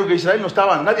y vieron que Israel no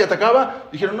estaba, nadie atacaba,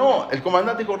 dijeron, no, el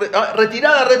comandante dijo,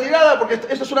 retirada, porque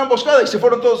esto es una emboscada, y se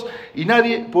fueron todos, y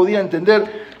nadie podía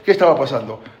entender qué estaba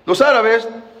pasando. Los árabes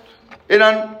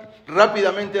eran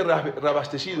rápidamente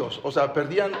reabastecidos, o sea,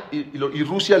 perdían, y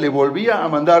Rusia le volvía a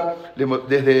mandar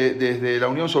desde la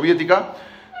Unión Soviética,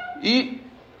 y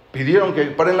pidieron que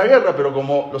paren la guerra, pero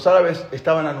como los árabes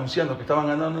estaban anunciando que estaban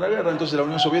ganando la guerra, entonces la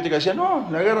Unión Soviética decía, no,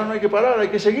 la guerra no hay que parar, hay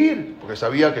que seguir, porque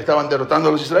sabía que estaban derrotando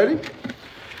a los israelíes.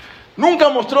 Nunca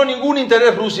mostró ningún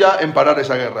interés Rusia en parar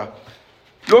esa guerra.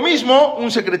 Lo mismo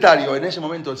un secretario, en ese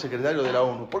momento el secretario de la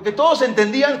ONU, porque todos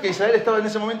entendían que Israel estaba en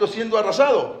ese momento siendo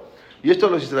arrasado. Y esto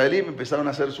los israelíes empezaron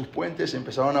a hacer sus puentes,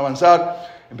 empezaron a avanzar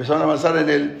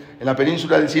en la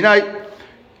península del Sinai.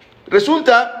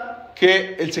 Resulta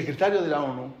que el secretario de la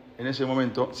ONU, en ese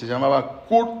momento, se llamaba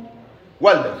Kurt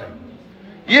Waldheim.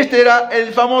 Y este era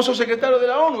el famoso secretario de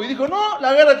la ONU. Y dijo, no,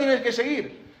 la guerra tiene que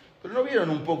seguir. Pero no vieron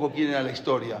un poco quién era la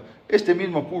historia. Este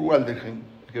mismo Kurt Waldheim,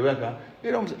 que ve acá,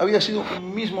 había sido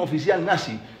un mismo oficial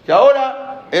nazi, que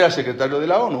ahora era secretario de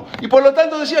la ONU. Y por lo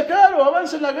tanto decía, claro,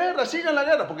 avancen la guerra, sigan la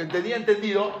guerra, porque tenía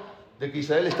entendido de que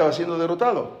Israel estaba siendo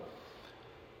derrotado.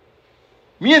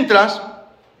 Mientras,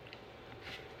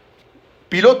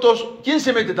 pilotos, ¿quién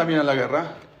se mete también a la guerra?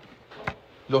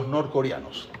 Los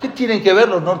norcoreanos. ¿Qué tienen que ver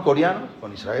los norcoreanos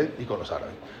con Israel y con los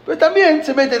árabes? Pues también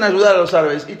se meten a ayudar a los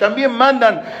árabes y también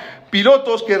mandan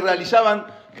pilotos que realizaban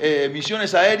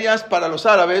misiones aéreas para los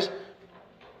árabes.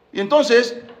 Y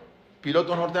entonces,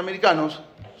 pilotos norteamericanos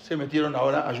se metieron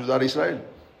ahora a ayudar a Israel.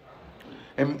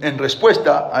 En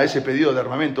respuesta a ese pedido de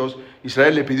armamentos,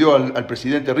 Israel le pidió al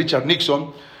presidente Richard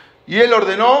Nixon Y él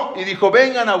ordenó y dijo,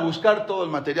 vengan a buscar todo el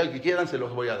material que quieran, se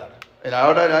los voy a dar.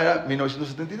 Ahora era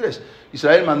 1973.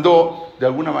 Israel mandó de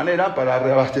alguna manera para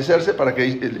reabastecerse, para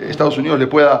que Estados Unidos le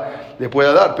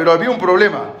pueda dar. Pero había un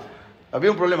problema.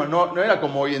 No era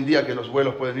como hoy en día que los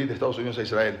vuelos pueden ir de Estados Unidos a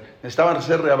Israel. Necesitaban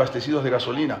ser reabastecidos de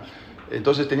gasolina.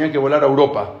 Entonces tenían que volar a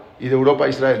Europa y de Europa a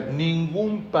Israel.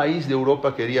 Ningún país de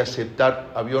Europa quería aceptar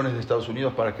aviones de Estados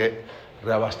Unidos para que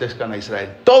reabastezcan a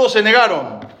Israel. Todos se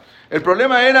negaron. El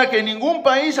problema era que ningún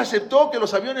país aceptó que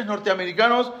los aviones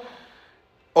norteamericanos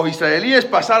o israelíes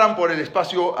pasaran por el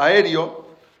espacio aéreo.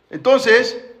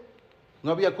 Entonces,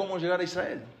 no había cómo llegar a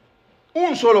Israel.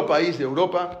 Un solo país de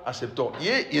Europa aceptó.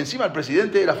 Y encima el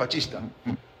presidente era fascista.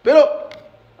 Pero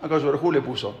Akadosh Baruj Hu le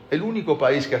puso. El único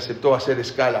país que aceptó hacer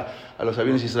escala a los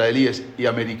aviones israelíes y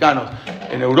americanos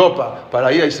en Europa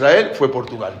para ir a Israel fue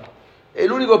Portugal.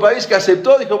 El único país que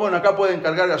aceptó, dijo, bueno, acá pueden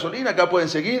cargar gasolina, acá pueden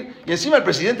seguir. Y encima el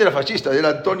presidente era fascista, era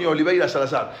Antonio Oliveira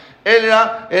Salazar. Él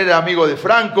era amigo de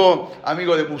Franco,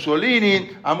 amigo de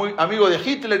Mussolini, amigo de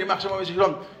Hitler y Máximo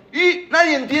Beziclón. Y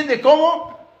nadie entiende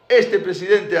cómo este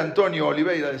presidente Antonio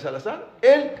Oliveira de Salazar,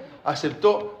 él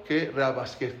aceptó que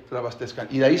reabastezcan.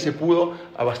 Y de ahí se pudo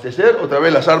abastecer otra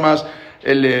vez las armas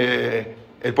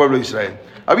el pueblo de Israel.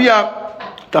 Había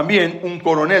también un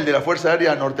coronel de la Fuerza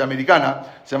Aérea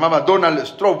Norteamericana, se llamaba Donald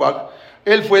Straubach.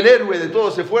 Él fue el héroe de todo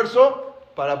ese esfuerzo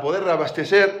para poder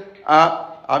reabastecer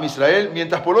a Israel,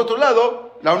 mientras por otro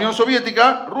lado, la Unión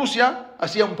Soviética, Rusia,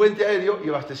 hacía un puente aéreo y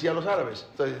abastecía a los árabes.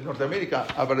 Entonces, Norteamérica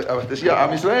abastecía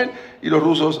a Israel y los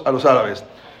rusos a los árabes.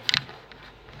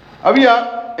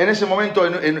 Había en ese momento,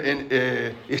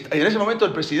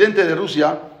 el presidente de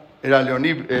Rusia, era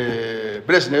Leonid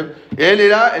Brezhnev, él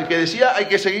era el que decía hay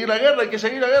que seguir la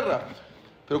guerra.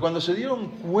 Pero cuando se dieron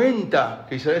cuenta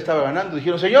que Israel estaba ganando,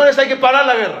 dijeron, señores, hay que parar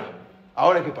la guerra.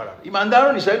 Ahora hay que parar. Y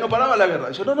mandaron, Israel no paraba la guerra.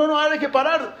 Dijeron, no, ahora hay que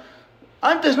parar.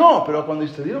 Antes no, pero cuando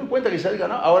se dieron cuenta que Israel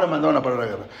ganaba, ahora mandaron a parar la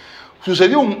guerra.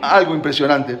 Sucedió algo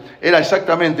impresionante. Era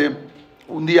exactamente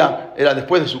un día, era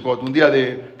después de Sukkot,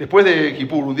 después de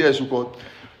Kippur, un día de Sukkot.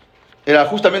 Era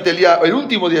justamente el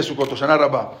último día de Sukkot, Shana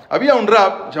Rabbah. Había un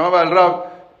rab, llamaba el rab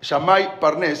Shammai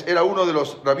Parnes, era uno de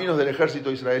los rabinos del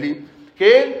ejército israelí,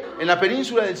 que él, en la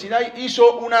península del Sinai,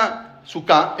 hizo una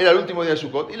sukkah, era el último día de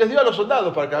Sukkot, y les dio a los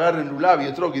soldados para que agarren lulav y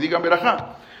etrog y digan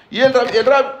berajá. Y el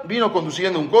rab vino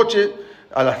conduciendo un coche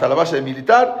hasta la base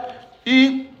militar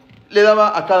y le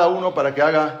daba a cada uno para que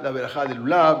haga la berajá de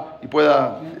lulav y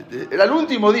pueda... Era el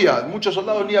último día, muchos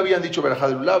soldados ni habían dicho berajá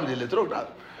de lulav ni el etrog, nada.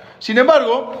 Sin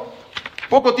embargo,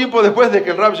 poco tiempo después de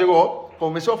que el rab llegó,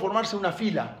 comenzó a formarse una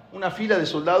fila de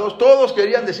soldados, todos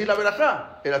querían decir la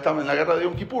berajá. Estaban en la guerra de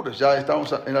Yom Kippur, ya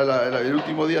estábamos en el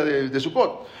último día de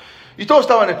Sukkot. Y todos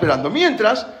estaban esperando.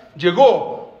 Mientras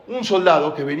llegó un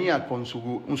soldado que venía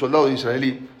un soldado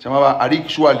israelí, se llamaba Arik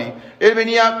Shuali. Él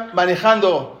venía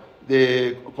manejando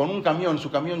con un camión,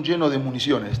 su camión lleno de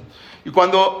municiones. Y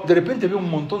cuando de repente ve un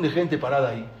montón de gente parada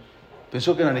ahí,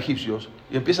 pensó que eran egipcios,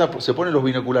 y se ponen los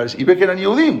binoculares, y ve que eran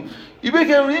Yehudim,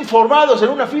 formados en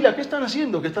una fila. ¿Qué están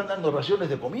haciendo? ¿Qué están dando raciones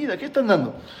de comida? ¿Qué están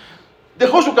dando?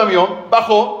 Dejó su camión,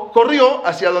 bajó, corrió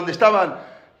hacia donde estaban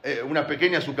una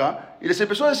pequeña sukkah, y les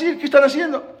empezó a decir, ¿qué están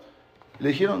haciendo? Le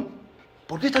dijeron,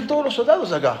 ¿por qué están todos los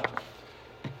soldados acá?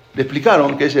 Le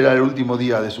explicaron que ese era el último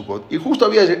día de Sukkot, y justo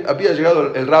había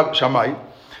llegado el rab Shammai,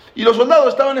 y los soldados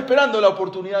estaban esperando la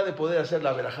oportunidad de poder hacer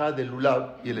la berajá del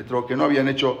lulav y el etrog, que no habían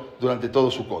hecho durante todo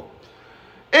Sukkot.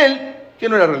 Él, que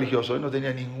no era religioso, no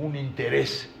tenía ningún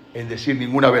interés en decir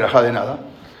ninguna berajá de nada,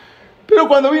 pero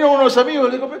cuando vino uno de los amigos,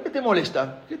 le dijo, ¿qué te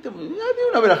molesta? Dime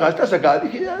una berajá, estás acá.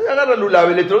 Dije, agarra el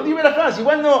lulav, el etrog, di berajás,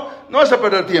 igual no vas a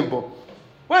perder tiempo.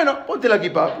 Bueno, ponte la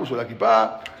kipá, puso la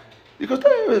kipá. Dijo,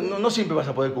 no siempre vas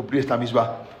a poder cumplir esta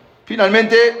misbah.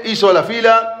 Finalmente hizo la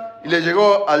fila y le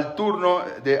llegó al turno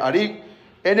de Arik.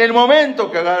 En el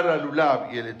momento que agarra el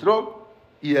lulav y el etrog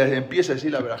y empieza a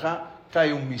decir la berajá,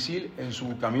 cae un misil en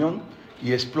su camión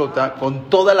y explota con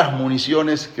todas las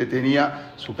municiones que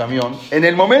tenía su camión. En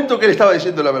el momento que él estaba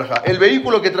diciendo la berajá, el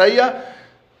vehículo que traía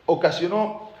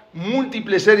ocasionó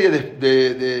múltiples series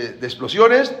de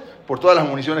explosiones por todas las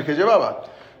municiones que llevaba.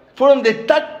 Fueron de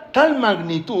tal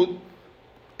magnitud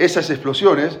esas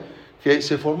explosiones que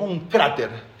se formó un cráter,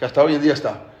 que hasta hoy en día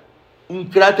está. Un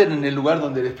cráter en el lugar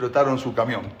donde le explotaron su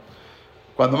camión.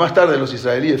 Cuando más tarde los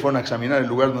israelíes fueron a examinar el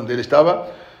lugar donde él estaba,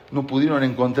 no pudieron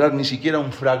encontrar ni siquiera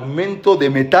un fragmento de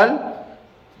metal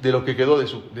de lo que quedó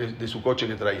de su coche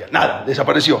que traía. Nada,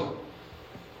 desapareció.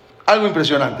 Algo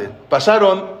impresionante.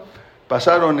 Pasaron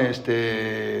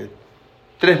 3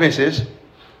 meses,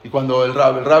 y cuando el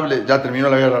Rab ya terminó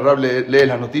la guerra, el Rab lee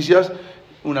las noticias,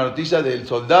 una noticia del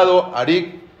soldado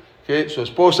Arik, que su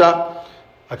esposa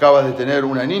acaba de tener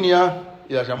una niña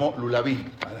y la llamó Lulaví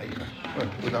a la hija.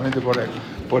 Bueno, justamente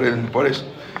por eso.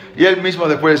 Y él mismo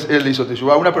después, él hizo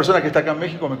teshuvá. Una persona que está acá en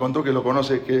México me contó que lo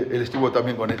conoce, que él estuvo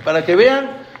también con él. Para que vean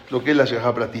lo que es la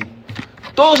Shehá Pratit.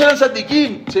 Todos eran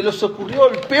tzadikim, se les ocurrió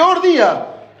el peor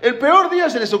día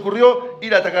se les ocurrió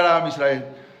ir a atacar a Am Israel.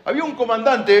 Había un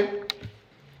comandante,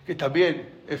 que también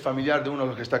es familiar de uno de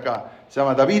los que está acá, se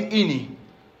llama David Ini,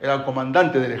 era el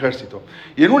comandante del ejército.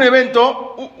 Y en un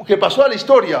evento que pasó a la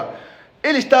historia,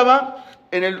 él estaba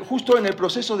justo en el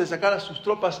proceso de sacar a sus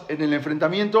tropas en el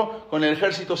enfrentamiento con el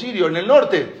ejército sirio en el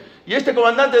norte. Y este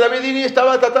comandante David Ini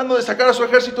estaba tratando de sacar a su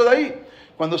ejército de ahí,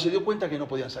 cuando se dio cuenta que no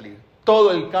podían salir.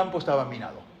 Todo el campo estaba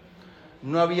minado.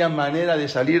 No había manera de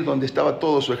salir donde estaba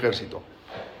todo su ejército.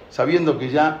 Sabiendo que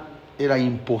ya era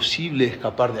imposible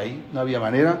escapar de ahí, no había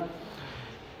manera.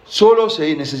 Solo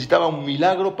se necesitaba un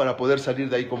milagro para poder salir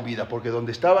de ahí con vida, porque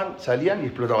donde estaban salían y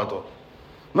explotaba todo.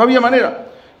 No había manera.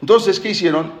 Entonces, ¿qué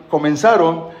hicieron?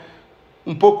 Comenzaron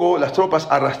un poco las tropas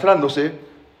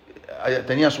arrastrándose.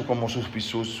 Tenían sus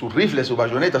rifles, sus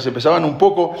bayonetas, empezaban un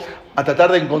poco a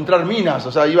tratar de encontrar minas,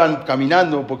 o sea, iban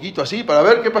caminando un poquito así para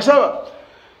ver qué pasaba.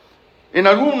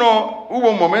 Hubo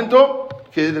un momento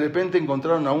que de repente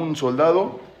encontraron a un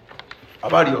soldado, a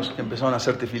varios que empezaron a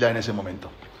hacer tefilá en ese momento.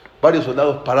 Varios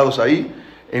soldados parados ahí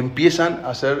empiezan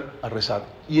a rezar.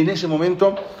 Y en ese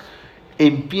momento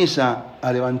empieza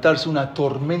a levantarse una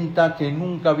tormenta que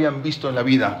nunca habían visto en la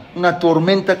vida. Una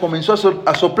tormenta comenzó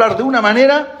a soplar de una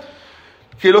manera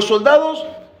que los soldados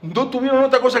no tuvieron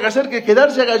otra cosa que hacer que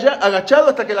quedarse agachados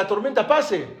hasta que la tormenta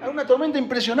pase. Era una tormenta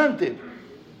impresionante.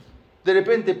 De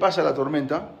repente pasa la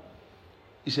tormenta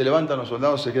y se levantan los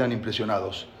soldados, se quedan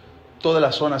impresionados. Toda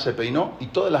la zona se peinó y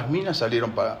todas las minas salieron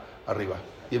para arriba.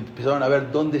 Y empezaron a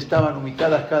ver dónde estaban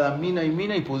ubicadas cada mina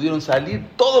y pudieron salir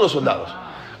todos los soldados.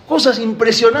 Cosas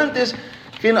impresionantes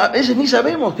que a veces ni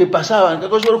sabemos qué pasaban. Que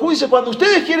el juez dice, cuando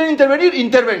ustedes quieren intervenir,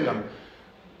 intervengan.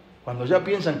 Cuando ya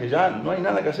piensan que ya no hay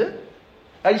nada que hacer,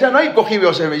 ahí ya no hay cojibe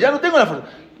o seme, ya no tengo la fuerza.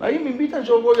 Ahí me invitan,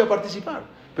 yo voy a participar.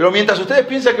 Pero mientras ustedes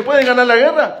piensan que pueden ganar la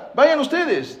guerra, vayan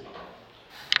ustedes.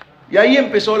 Y ahí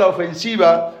empezó la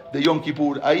ofensiva de Yom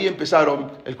Kippur. Ahí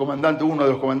empezaron, uno de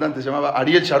los comandantes se llamaba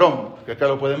Ariel Sharon, que acá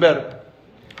lo pueden ver.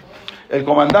 El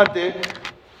comandante,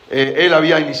 él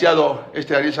había iniciado,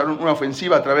 Ariel Sharon, una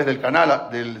ofensiva a través del canal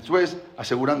del Suez,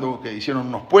 asegurando que hicieron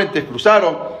unos puentes,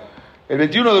 cruzaron. El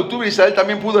 21 de octubre Israel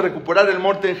también pudo recuperar el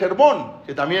monte en Herbón,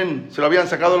 que también se lo habían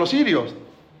sacado los sirios.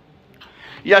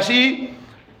 Y así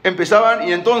empezaron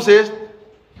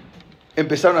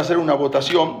a hacer una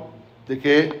votación de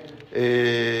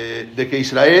que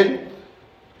Israel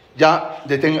ya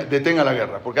detenga la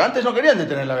guerra. Porque antes no querían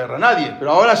detener la guerra, nadie,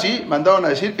 pero ahora sí mandaron a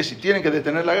decir que si tienen que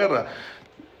detener la guerra.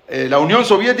 La Unión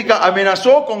Soviética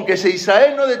amenazó con que si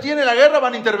Israel no detiene la guerra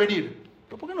van a intervenir.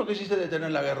 ¿Pero por qué no quisiste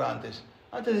detener la guerra antes?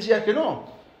 Antes decías que no,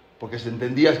 porque se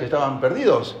entendías que estaban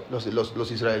perdidos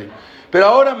los israelíes. Pero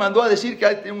ahora mandó a decir que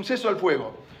hay un cese al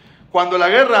fuego. Cuando la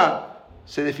guerra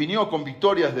se definió con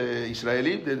victorias de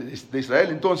Israel,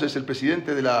 entonces el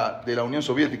presidente de la Unión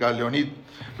Soviética, Leonid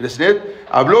Brezhnev,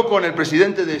 habló con el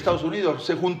presidente de Estados Unidos.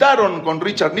 Se juntaron con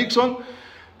Richard Nixon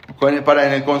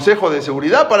en el Consejo de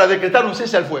Seguridad para decretar un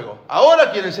cese al fuego.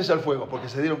 Ahora quieren cese al fuego, porque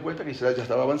se dieron cuenta que Israel ya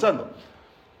estaba avanzando.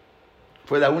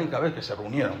 Fue la única vez que se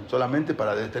reunieron, solamente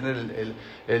para detener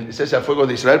el cese al fuego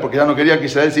de Israel, porque ya no querían que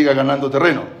Israel siga ganando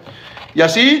terreno. Y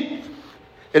así,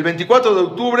 el 24 de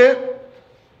octubre,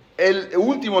 el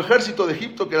último ejército de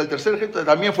Egipto, que era el tercer ejército,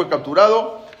 también fue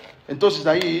capturado. Entonces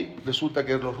ahí resulta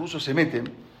que los rusos se meten,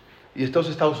 y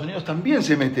Estados Unidos también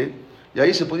se mete, y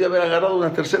ahí se podía haber agarrado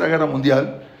una tercera guerra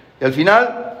mundial, y al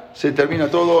final se termina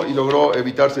todo y logró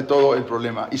evitarse todo el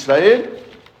problema. Israel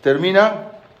termina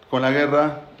con la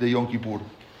guerra de Yom Kippur.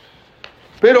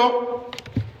 Pero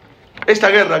esta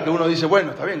guerra que uno dice,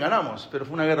 bueno, está bien, ganamos, pero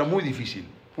fue una guerra muy difícil.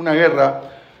 Fue una guerra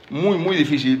muy, muy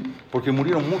difícil porque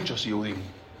murieron muchos Yehudim.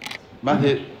 Más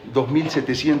de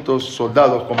 2.700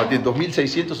 soldados combatientes,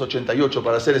 2.688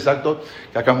 para ser exactos,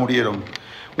 que acá murieron.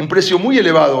 Un precio muy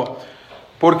elevado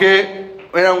porque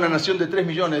era una nación de 3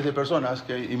 millones de personas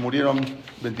y murieron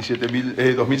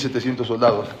 2.700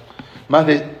 soldados. Más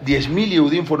de 10.000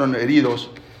 Yehudim fueron heridos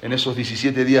en esos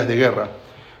 17 días de guerra.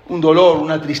 Un dolor,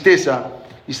 una tristeza.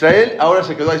 Israel ahora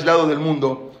se quedó aislado del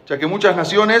mundo, ya que muchas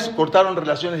naciones cortaron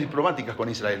relaciones diplomáticas con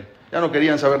Israel. Ya no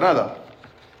querían saber nada.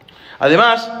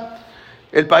 Además,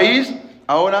 el país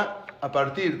ahora,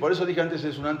 por eso dije antes,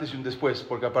 es un antes y un después,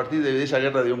 porque a partir de esa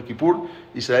guerra de Yom Kippur,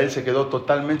 Israel se quedó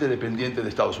totalmente dependiente de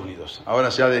Estados Unidos. Ahora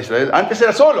ya de Israel, antes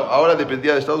era solo, ahora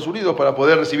dependía de Estados Unidos para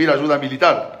poder recibir ayuda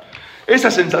militar.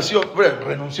 Esa sensación, bueno,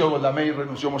 renunció Golda Meir,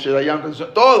 renunció Moshe Dayan, renunció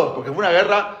todos, porque fue una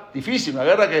guerra difícil, una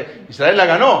guerra que Israel la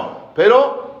ganó,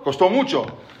 pero costó mucho.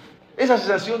 Esa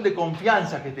sensación de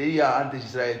confianza que tenía antes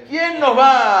Israel, ¿quién nos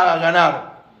va a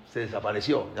ganar? Se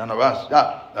desapareció, ya no vas,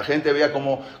 ya, la gente veía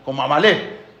como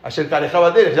Amalek, ayer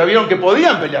Calejaba Teres, ya vieron que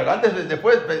podían pelear, antes,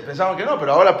 después pensaban que no,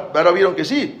 pero ahora vieron que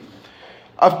sí.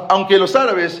 Aunque los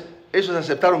árabes, ellos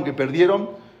aceptaron que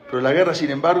perdieron, pero la guerra,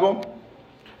 sin embargo,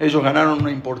 ellos ganaron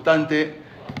una importante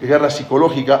guerra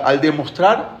psicológica al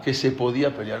demostrar que se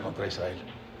podía pelear contra Israel.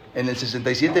 En el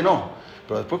 67 no,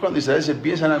 pero después cuando Israel se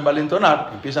empiezan a envalentonar,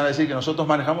 empiezan a decir que nosotros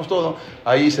manejamos todo,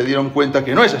 ahí se dieron cuenta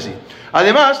que no es así.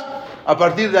 Además, a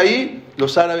partir de ahí,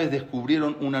 los árabes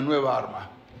descubrieron una nueva arma,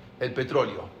 el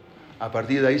petróleo. A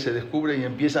partir de ahí se descubre y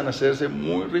empiezan a hacerse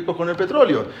muy ricos con el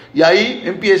petróleo. Y ahí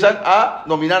empiezan a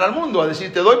dominar al mundo, a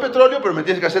decir, te doy petróleo, pero me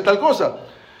tienes que hacer tal cosa.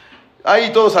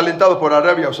 Ahí todos alentados por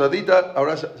Arabia Saudita,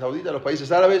 los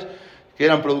países árabes, que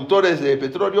eran productores de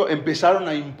petróleo, empezaron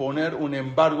a imponer un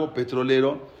embargo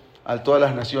petrolero a todas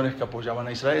las naciones que apoyaban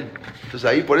a Israel. Entonces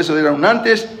ahí por eso era un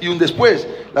antes y un después.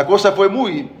 La cosa fue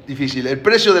muy difícil. El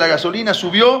precio de la gasolina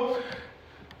subió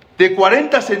de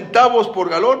 40 centavos por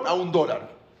galón a $1.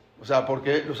 O sea,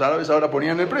 porque los árabes ahora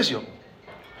ponían el precio.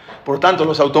 Por tanto,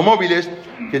 los automóviles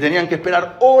que tenían que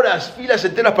esperar horas, filas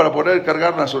enteras para poder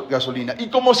cargar gasolina. Y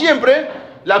como siempre,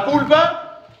 la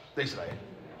culpa de Israel.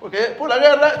 Porque por la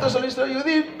guerra, entonces los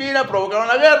israelíes provocaron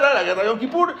la guerra de Yom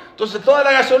Kippur. Entonces toda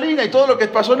la gasolina y todo lo que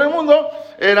pasó en el mundo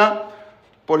era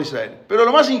por Israel. Pero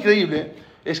lo más increíble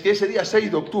es que ese día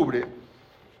 6 de octubre,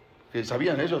 que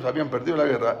sabían ellos, habían perdido la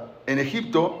guerra, en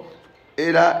Egipto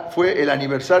fue el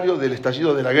aniversario del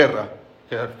estallido de la guerra,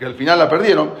 que al final la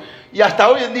perdieron, y hasta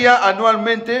hoy en día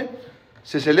anualmente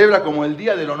se celebra como el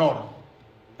Día del Honor,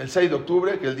 el 6 de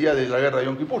octubre, que es el día de la guerra de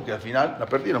Yom Kippur, que al final la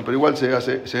perdieron, pero igual se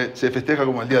festeja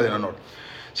como el Día del Honor.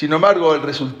 Sin embargo, el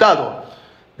resultado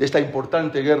de esta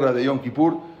importante guerra de Yom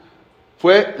Kippur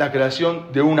fue la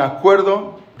creación de un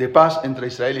acuerdo de paz entre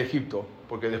Israel y Egipto,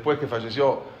 porque después que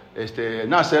falleció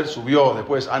Nasser, subió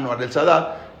después Anwar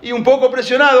el-Sadat, y un poco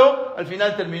presionado, al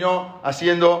final terminó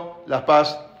haciendo la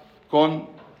paz con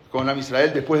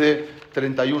Israel después de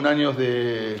 31 años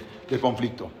de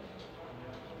conflicto.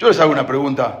 Yo les hago una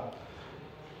pregunta.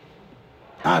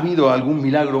 ¿Ha habido algún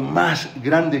milagro más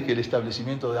grande que el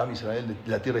establecimiento de Am Israel,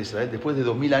 de la tierra de Israel, después de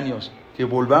 2000 años? Que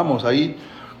volvamos ahí,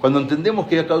 cuando entendemos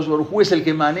que Akadosh Baruj Hu es el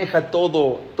que maneja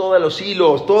todo, todos los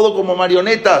hilos, todo como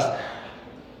marionetas.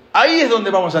 Ahí es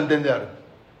donde vamos a entender.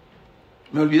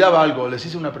 Me olvidaba algo, les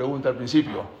hice una pregunta al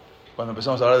principio, cuando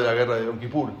empezamos a hablar de la guerra de Yom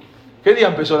Kippur. ¿Qué día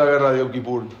empezó la guerra de Yom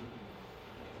Kippur?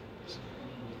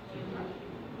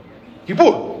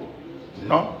 Kippur.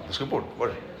 No, es Kippur.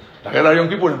 Bueno, la guerra de Yom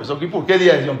Kippur empezó Kippur. ¿Qué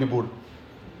día es Yom Kippur?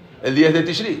 El 10 de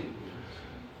Tishri.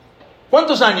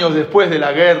 ¿Cuántos años después de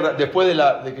la guerra, después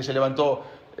de que se levantó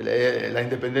la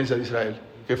independencia de Israel,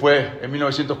 que fue en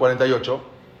 1948?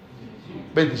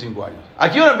 25 años. ¿A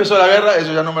qué hora empezó la guerra?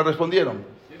 Eso ya no me respondieron.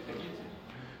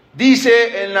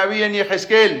 Dice el Naví en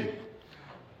Yehezkel,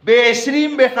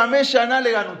 Be'esrim bejamesh shana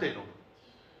leganutenu.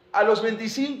 A los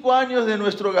 25 años de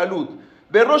nuestro galut,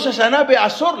 Be'rosh Hashanah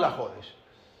be'asor la jodesh.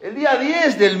 El día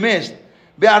 10 del mes,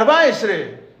 Be'arba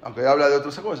esre, aunque habla de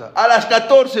otras cosas, a las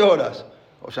 14 horas,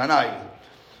 o Shanai.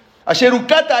 Ayer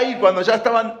Ukata ahí, cuando ya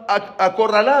estaban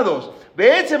acorralados,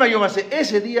 Be'etzem ayomase,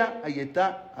 ese día,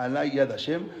 ayetá alay yad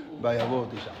Hashem,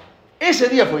 vayavot Yisham. Ese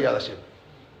día fue Yad Hashem.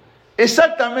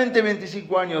 Exactamente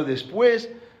 25 años después,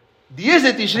 10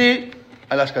 de Tishri,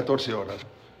 a las 14 horas.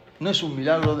 ¿No es un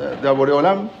milagro de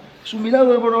Boreolam? Es un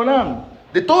milagro de Boreolam,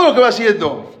 de todo lo que va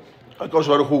haciendo Akadosh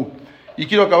Baruj Hu. Y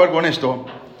quiero acabar con esto.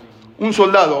 Un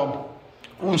soldado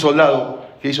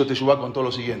que hizo Teshuvá contó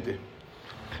lo siguiente.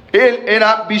 Él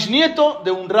era bisnieto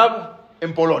de un rab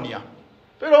en Polonia,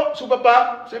 pero su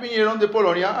papá se vinieron de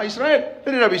Polonia a Israel.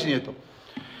 Él era bisnieto.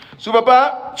 Su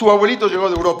abuelito llegó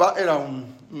de Europa, era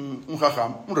un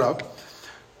jajam, un rab,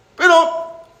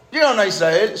 pero llegaron a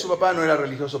Israel. Su papá no era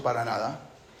religioso para nada.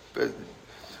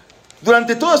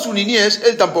 Durante toda su niñez,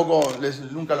 él tampoco,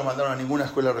 nunca lo mandaron a ninguna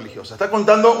escuela religiosa. Está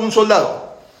contando un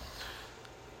soldado.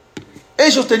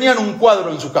 Ellos tenían un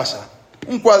cuadro en su casa.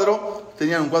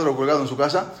 Tenían un cuadro colgado en su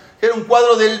casa, que era un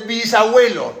cuadro del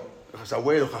bisabuelo. El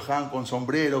bisabuelo, jajam, con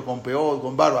sombrero, con peot,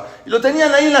 con barba. Y lo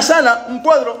tenían ahí en la sala, un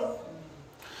cuadro.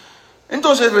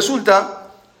 Entonces resulta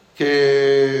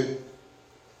que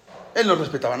él no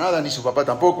respetaba nada, ni su papá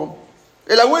tampoco.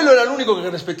 El abuelo era el único que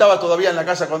respetaba todavía en la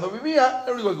casa cuando vivía,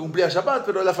 el único que cumplía Shabbat,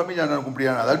 pero la familia no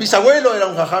cumplía nada. El bisabuelo era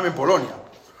un jajam en Polonia.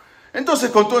 Entonces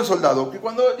contó el soldado que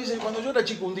cuando yo era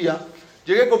chico un día,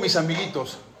 llegué con mis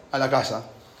amiguitos a la casa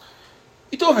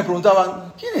Y todos me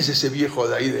preguntaban, ¿quién es ese viejo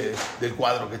de ahí del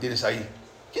cuadro que tienes ahí?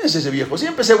 ¿Quién es ese viejo?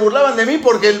 Siempre se burlaban de mí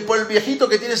por el viejito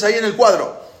que tienes ahí en el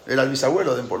cuadro. Era el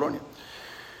bisabuelo de en Polonia.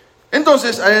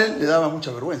 Entonces a él le daba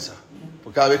mucha vergüenza.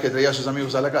 Porque cada vez que traía a sus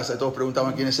amigos a la casa, todos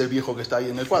preguntaban quién es el viejo que está ahí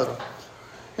en el cuadro.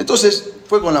 Entonces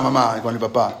fue con la mamá y con el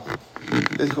papá.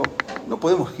 Le dijo, no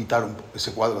podemos quitar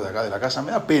ese cuadro de acá de la casa.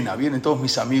 Me da pena, vienen todos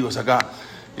mis amigos acá.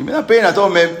 Y me da pena,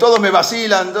 todos me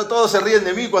vacilan, todos se ríen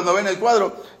de mí cuando ven el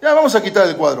cuadro. Ya, vamos a quitar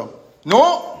el cuadro.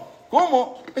 No,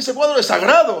 ¿cómo? Ese cuadro es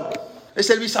sagrado. Es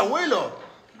el bisabuelo.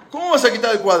 ¿Cómo vas a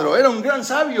quitar el cuadro? Era un gran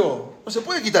sabio. No se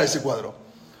puede quitar ese cuadro.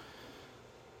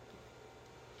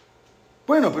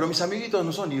 Bueno, pero mis amiguitos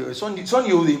no son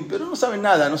Yehudim, pero no saben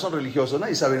nada, no son religiosos,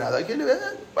 nadie sabe nada.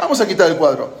 Vamos a quitar el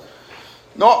cuadro.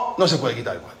 No, no se puede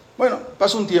quitar el cuadro. Bueno,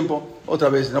 pasó un tiempo, otra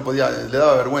vez, no podía, le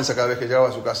daba vergüenza cada vez que llegaba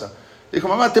a su casa. Le dijo,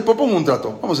 mamá, te propongo un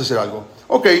trato, vamos a hacer algo.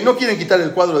 Ok, ¿no quieren quitar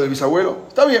el cuadro del bisabuelo?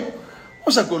 Está bien,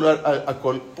 vamos a colar,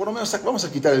 por lo menos vamos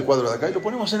a quitar el cuadro de acá y lo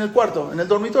ponemos en el cuarto, en el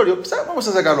dormitorio. Vamos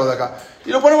a sacarlo de acá. Y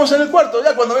lo ponemos en el cuarto,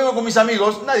 ya cuando vengo con mis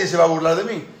amigos, nadie se va a burlar de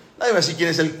mí. Nadie va a decir quién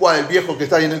es el viejo que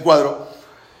está ahí en el cuadro.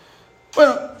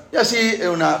 Bueno, y así es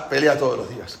una pelea todos los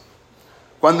días.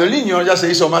 Cuando el niño ya se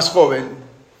hizo más joven,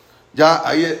 ya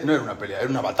ahí no era una pelea, era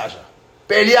una batalla.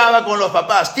 Peleaba con los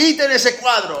papás, quiten ese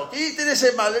cuadro, quiten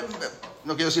ese...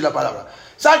 No quiero decir la palabra.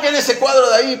 Saquen ese cuadro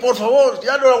de ahí, por favor,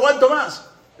 ya no lo aguanto más.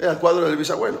 Era el cuadro del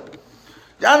bisabuelo.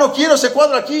 Ya no quiero ese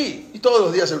cuadro aquí. Y todos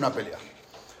los días era una pelea.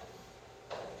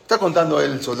 Está contando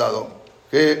el soldado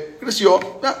que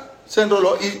creció, ya, se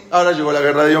enroló y ahora llegó la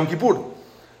guerra de Yom Kippur.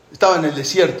 Estaba en el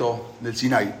desierto del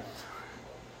Sinai,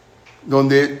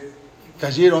 donde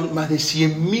cayeron más de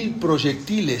 100.000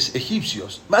 proyectiles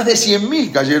egipcios. Más de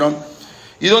 100.000 cayeron.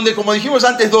 Y donde, como dijimos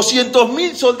antes,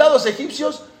 200.000 soldados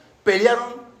egipcios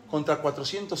pelearon contra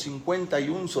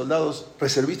 451 soldados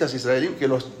reservistas israelíes que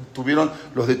los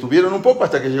detuvieron un poco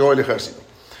hasta que llegó el ejército.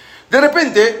 De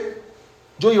repente,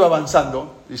 yo iba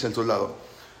avanzando, dice el soldado,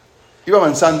 iba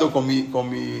avanzando con mi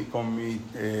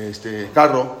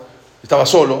carro. Estaba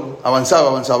solo,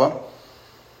 avanzaba,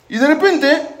 y de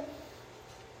repente,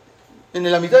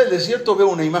 en la mitad del desierto veo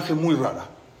una imagen muy rara.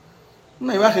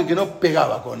 Una imagen que no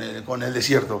pegaba con el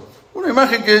desierto. Una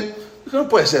imagen que no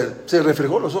puede ser. Se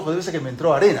reflejó los ojos, debe ser que me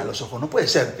entró arena a los ojos. No puede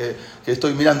ser que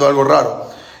estoy mirando algo raro.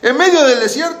 En medio del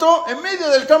desierto, en medio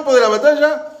del campo de la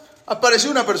batalla, apareció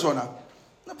una persona.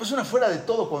 Una persona fuera de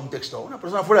todo contexto, una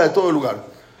persona fuera de todo lugar.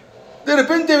 De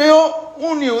repente veo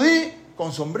un yehudí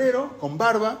con sombrero, con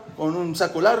barba, con un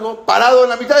saco largo, parado en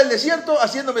la mitad del desierto,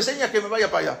 haciéndome señas que me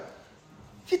vaya para allá.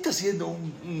 ¿Qué está haciendo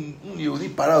un yehudí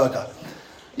parado acá?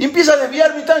 Y empieza a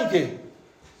desviar mi tanque.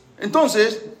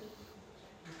 Entonces,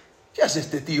 ¿qué hace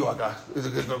este tío acá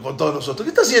con todos nosotros? ¿Qué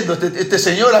está haciendo este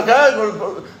señor acá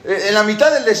en la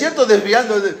mitad del desierto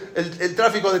desviando el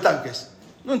tráfico de tanques?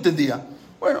 No entendía.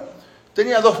 Bueno,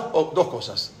 tenía dos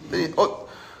cosas.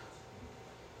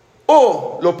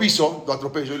 O lo piso, lo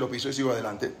atropello y lo piso y sigo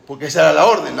adelante, porque esa era la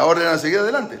orden era seguir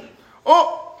adelante.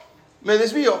 O me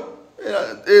desvío.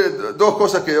 Eran dos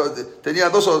cosas que tenía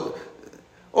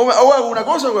o hago una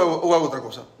cosa o hago otra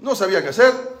cosa. No sabía qué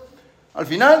hacer. Al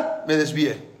final me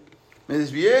desvié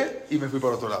y me fui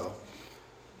por otro lado.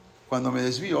 Cuando me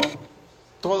desvío,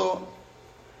 todo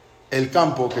el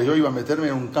campo que yo iba a meterme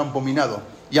era un campo minado.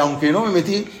 Y aunque no me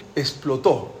metí,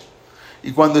 explotó.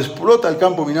 Y cuando explota el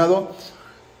campo minado,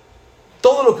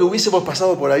 todo lo que hubiésemos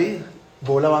pasado por ahí,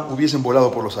 hubiesen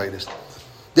volado por los aires.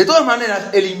 De todas maneras,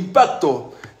 el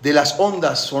impacto de las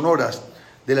ondas sonoras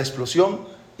de la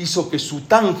explosión hizo que su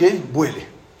tanque vuele.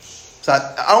 O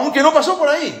sea, aunque no pasó por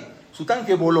ahí, su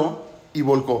tanque voló y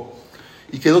volcó.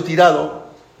 Y quedó tirado,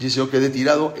 y yo quedé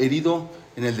tirado, herido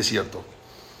en el desierto.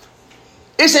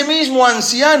 Ese mismo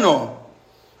anciano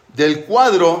del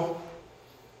cuadro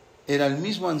era el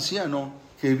mismo anciano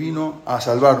que vino a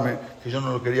salvarme, que yo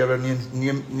no lo quería ver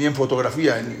ni en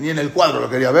fotografía, ni en el cuadro lo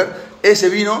quería ver. Ese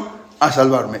vino a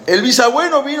salvarme. El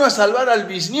bisabuelo vino a salvar al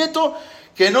bisnieto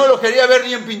que no lo quería ver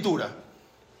ni en pintura.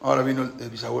 Ahora vino el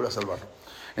bisabuelo a salvarlo.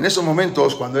 En esos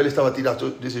momentos, cuando él estaba tirado,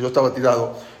 dice, yo estaba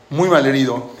tirado, muy mal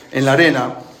herido, en la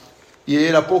arena, y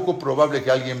era poco probable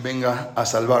que alguien venga a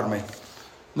salvarme.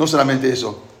 No solamente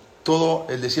eso, todo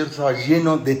el desierto estaba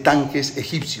lleno de tanques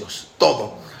egipcios,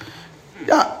 todo.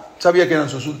 Ya sabía que eran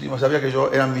sus últimos, sabía que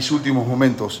eran mis últimos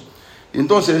momentos. Y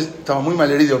entonces estaba muy mal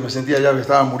herido, me sentía ya que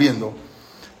estaba muriendo.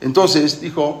 Entonces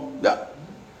dijo, ya,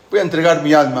 voy a entregar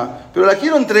mi alma, pero la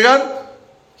quiero entregar,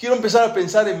 quiero empezar a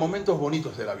pensar en momentos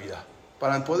bonitos de la vida,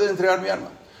 para poder entregar mi alma.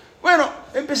 Bueno,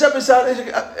 empecé a pensar,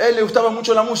 a él le gustaba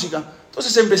mucho la música,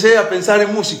 entonces empecé a pensar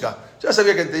en música. Ya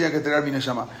sabía que tenía que entregar mi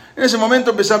neshama. En ese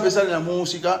momento empecé a pensar en la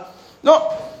música. No,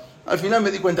 Al final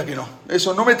me di cuenta que no.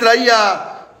 Eso no me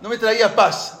traía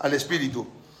paz al espíritu.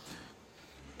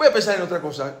 Voy a pensar en otra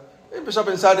cosa. Empezó a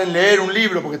pensar en leer un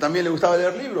libro, porque también le gustaba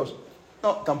leer libros.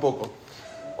 No, tampoco.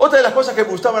 Otra de las cosas que me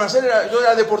gustaban hacer yo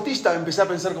era deportista. Empecé a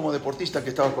pensar como deportista, que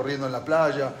estaba corriendo en la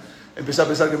playa. Empecé a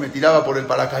pensar que me tiraba por el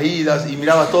paracaídas y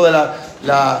miraba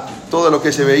todo lo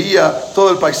que se veía,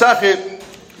 todo el paisaje.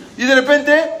 Y de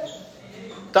repente,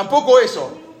 tampoco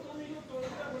eso.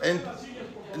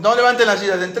 No levanten las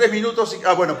sillas en 3 minutos.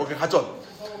 Bueno, porque hachón.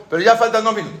 Pero ya faltan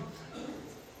 2 minutos.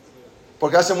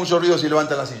 Porque hace mucho ruido si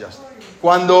levantan las sillas.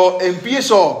 Cuando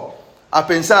empiezo a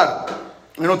pensar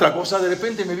en otra cosa, de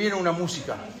repente me viene una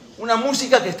música. Una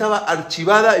música que estaba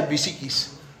archivada en mi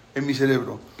psiquis, en mi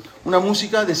cerebro. Una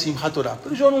música de Simchat Torah.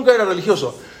 Pero yo nunca era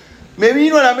religioso. Me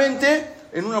vino a la mente,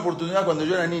 en una oportunidad cuando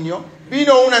yo era niño,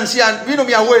 vino un anciano, vino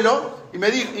mi abuelo y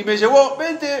me llevó,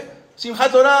 vente,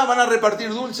 Simchat Torah, van a repartir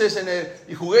dulces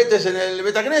y juguetes en el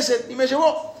Bet Knesset, y me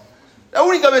llevó. La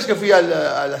única vez que fui a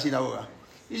la sinagoga.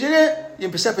 Y llegué y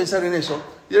empecé a pensar en eso.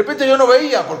 Y de repente yo no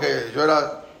veía, porque yo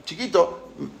era chiquito,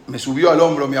 me subió al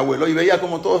hombro mi abuelo y veía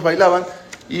como todos bailaban.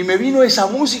 Y me vino esa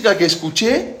música que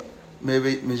escuché, me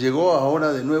llegó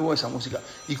ahora de nuevo esa música.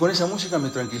 Y con esa música me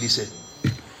tranquilicé.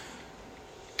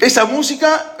 Esa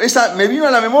música, me vino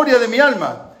a la memoria de mi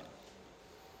alma.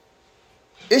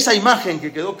 Esa imagen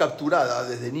que quedó capturada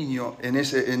desde niño en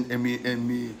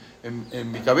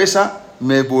mi cabeza,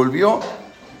 me volvió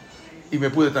y me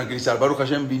pude tranquilizar. Baruch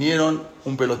Hashem, vinieron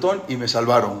un pelotón y me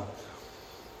salvaron.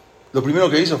 Lo primero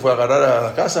que hizo fue agarrar a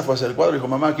la casa, fue a hacer el cuadro y dijo,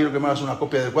 mamá, quiero que me hagas una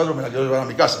copia del cuadro, me la quiero llevar a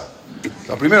mi casa.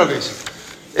 Lo primero que hizo.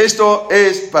 Esto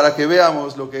es para que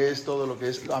veamos lo que es todo lo que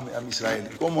es Am Israel.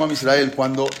 Como Am Israel,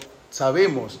 cuando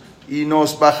sabemos y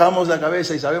nos bajamos la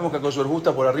cabeza y sabemos que Akadosh Baruj Hu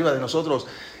está por arriba de nosotros,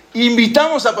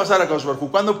 invitamos a pasar a Akadosh Baruj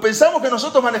Hu. Cuando pensamos que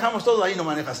nosotros manejamos todo, ahí no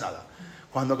manejas nada.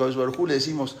 Cuando a Akadosh Baruj Hu le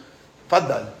decimos,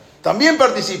 Faddal, también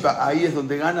participa, ahí es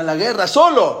donde gana la guerra,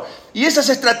 solo. Y esas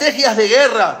estrategias de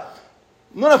guerra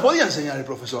no las podía enseñar el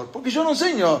profesor, porque yo no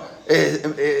enseño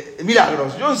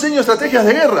milagros, yo enseño estrategias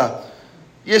de guerra.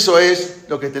 Y eso es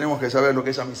lo que tenemos que saber, lo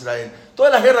que es Am Israel.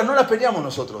 Todas las guerras no las peleamos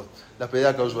nosotros, las pelea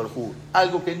Akadosh Baruj Hu.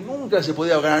 Algo que nunca se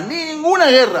podía ganar, ninguna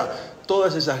guerra.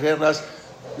 Todas esas guerras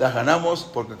las ganamos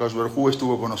porque Akadosh Baruj Hu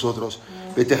estuvo con nosotros.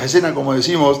 Betejesena, como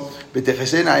decimos,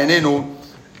 Betejesena enenu,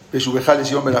 Beshubejal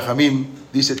Sion Berajamim,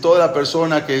 dice, toda la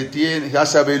persona que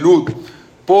hace Abelut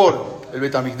por el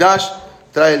Betamikdash,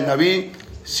 trae el Naví,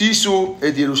 Sisu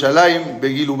et Yerushalayim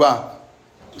Begilubá.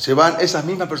 Esas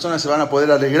mismas personas se van a poder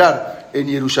alegrar en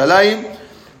Jerusalén.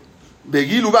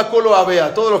 Begilubá Kolo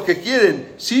Abea, todos los que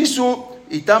quieren, Sisu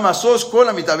y Tamasos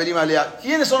Kola Mitabelim Alea.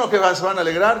 ¿Quiénes son los que se van a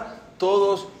alegrar?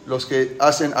 Todos los que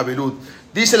hacen Abelut.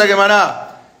 Dice la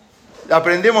Gemara,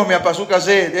 aprendemos mi pasuk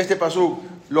de este pasuk,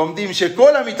 Lomdim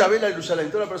Shekola Mitabela Jerusalén.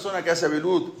 Toda la persona que hace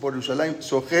Abelut por Jerusalén,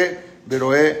 Soje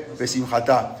Beroe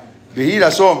Besimhatá. Behir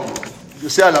Asom.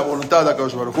 sea la voluntad de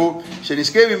Akadosh Baruj Hu,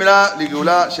 שנזכה במהרה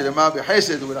לגאולה שלמה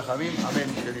בחסד וברחמים,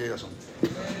 אמן.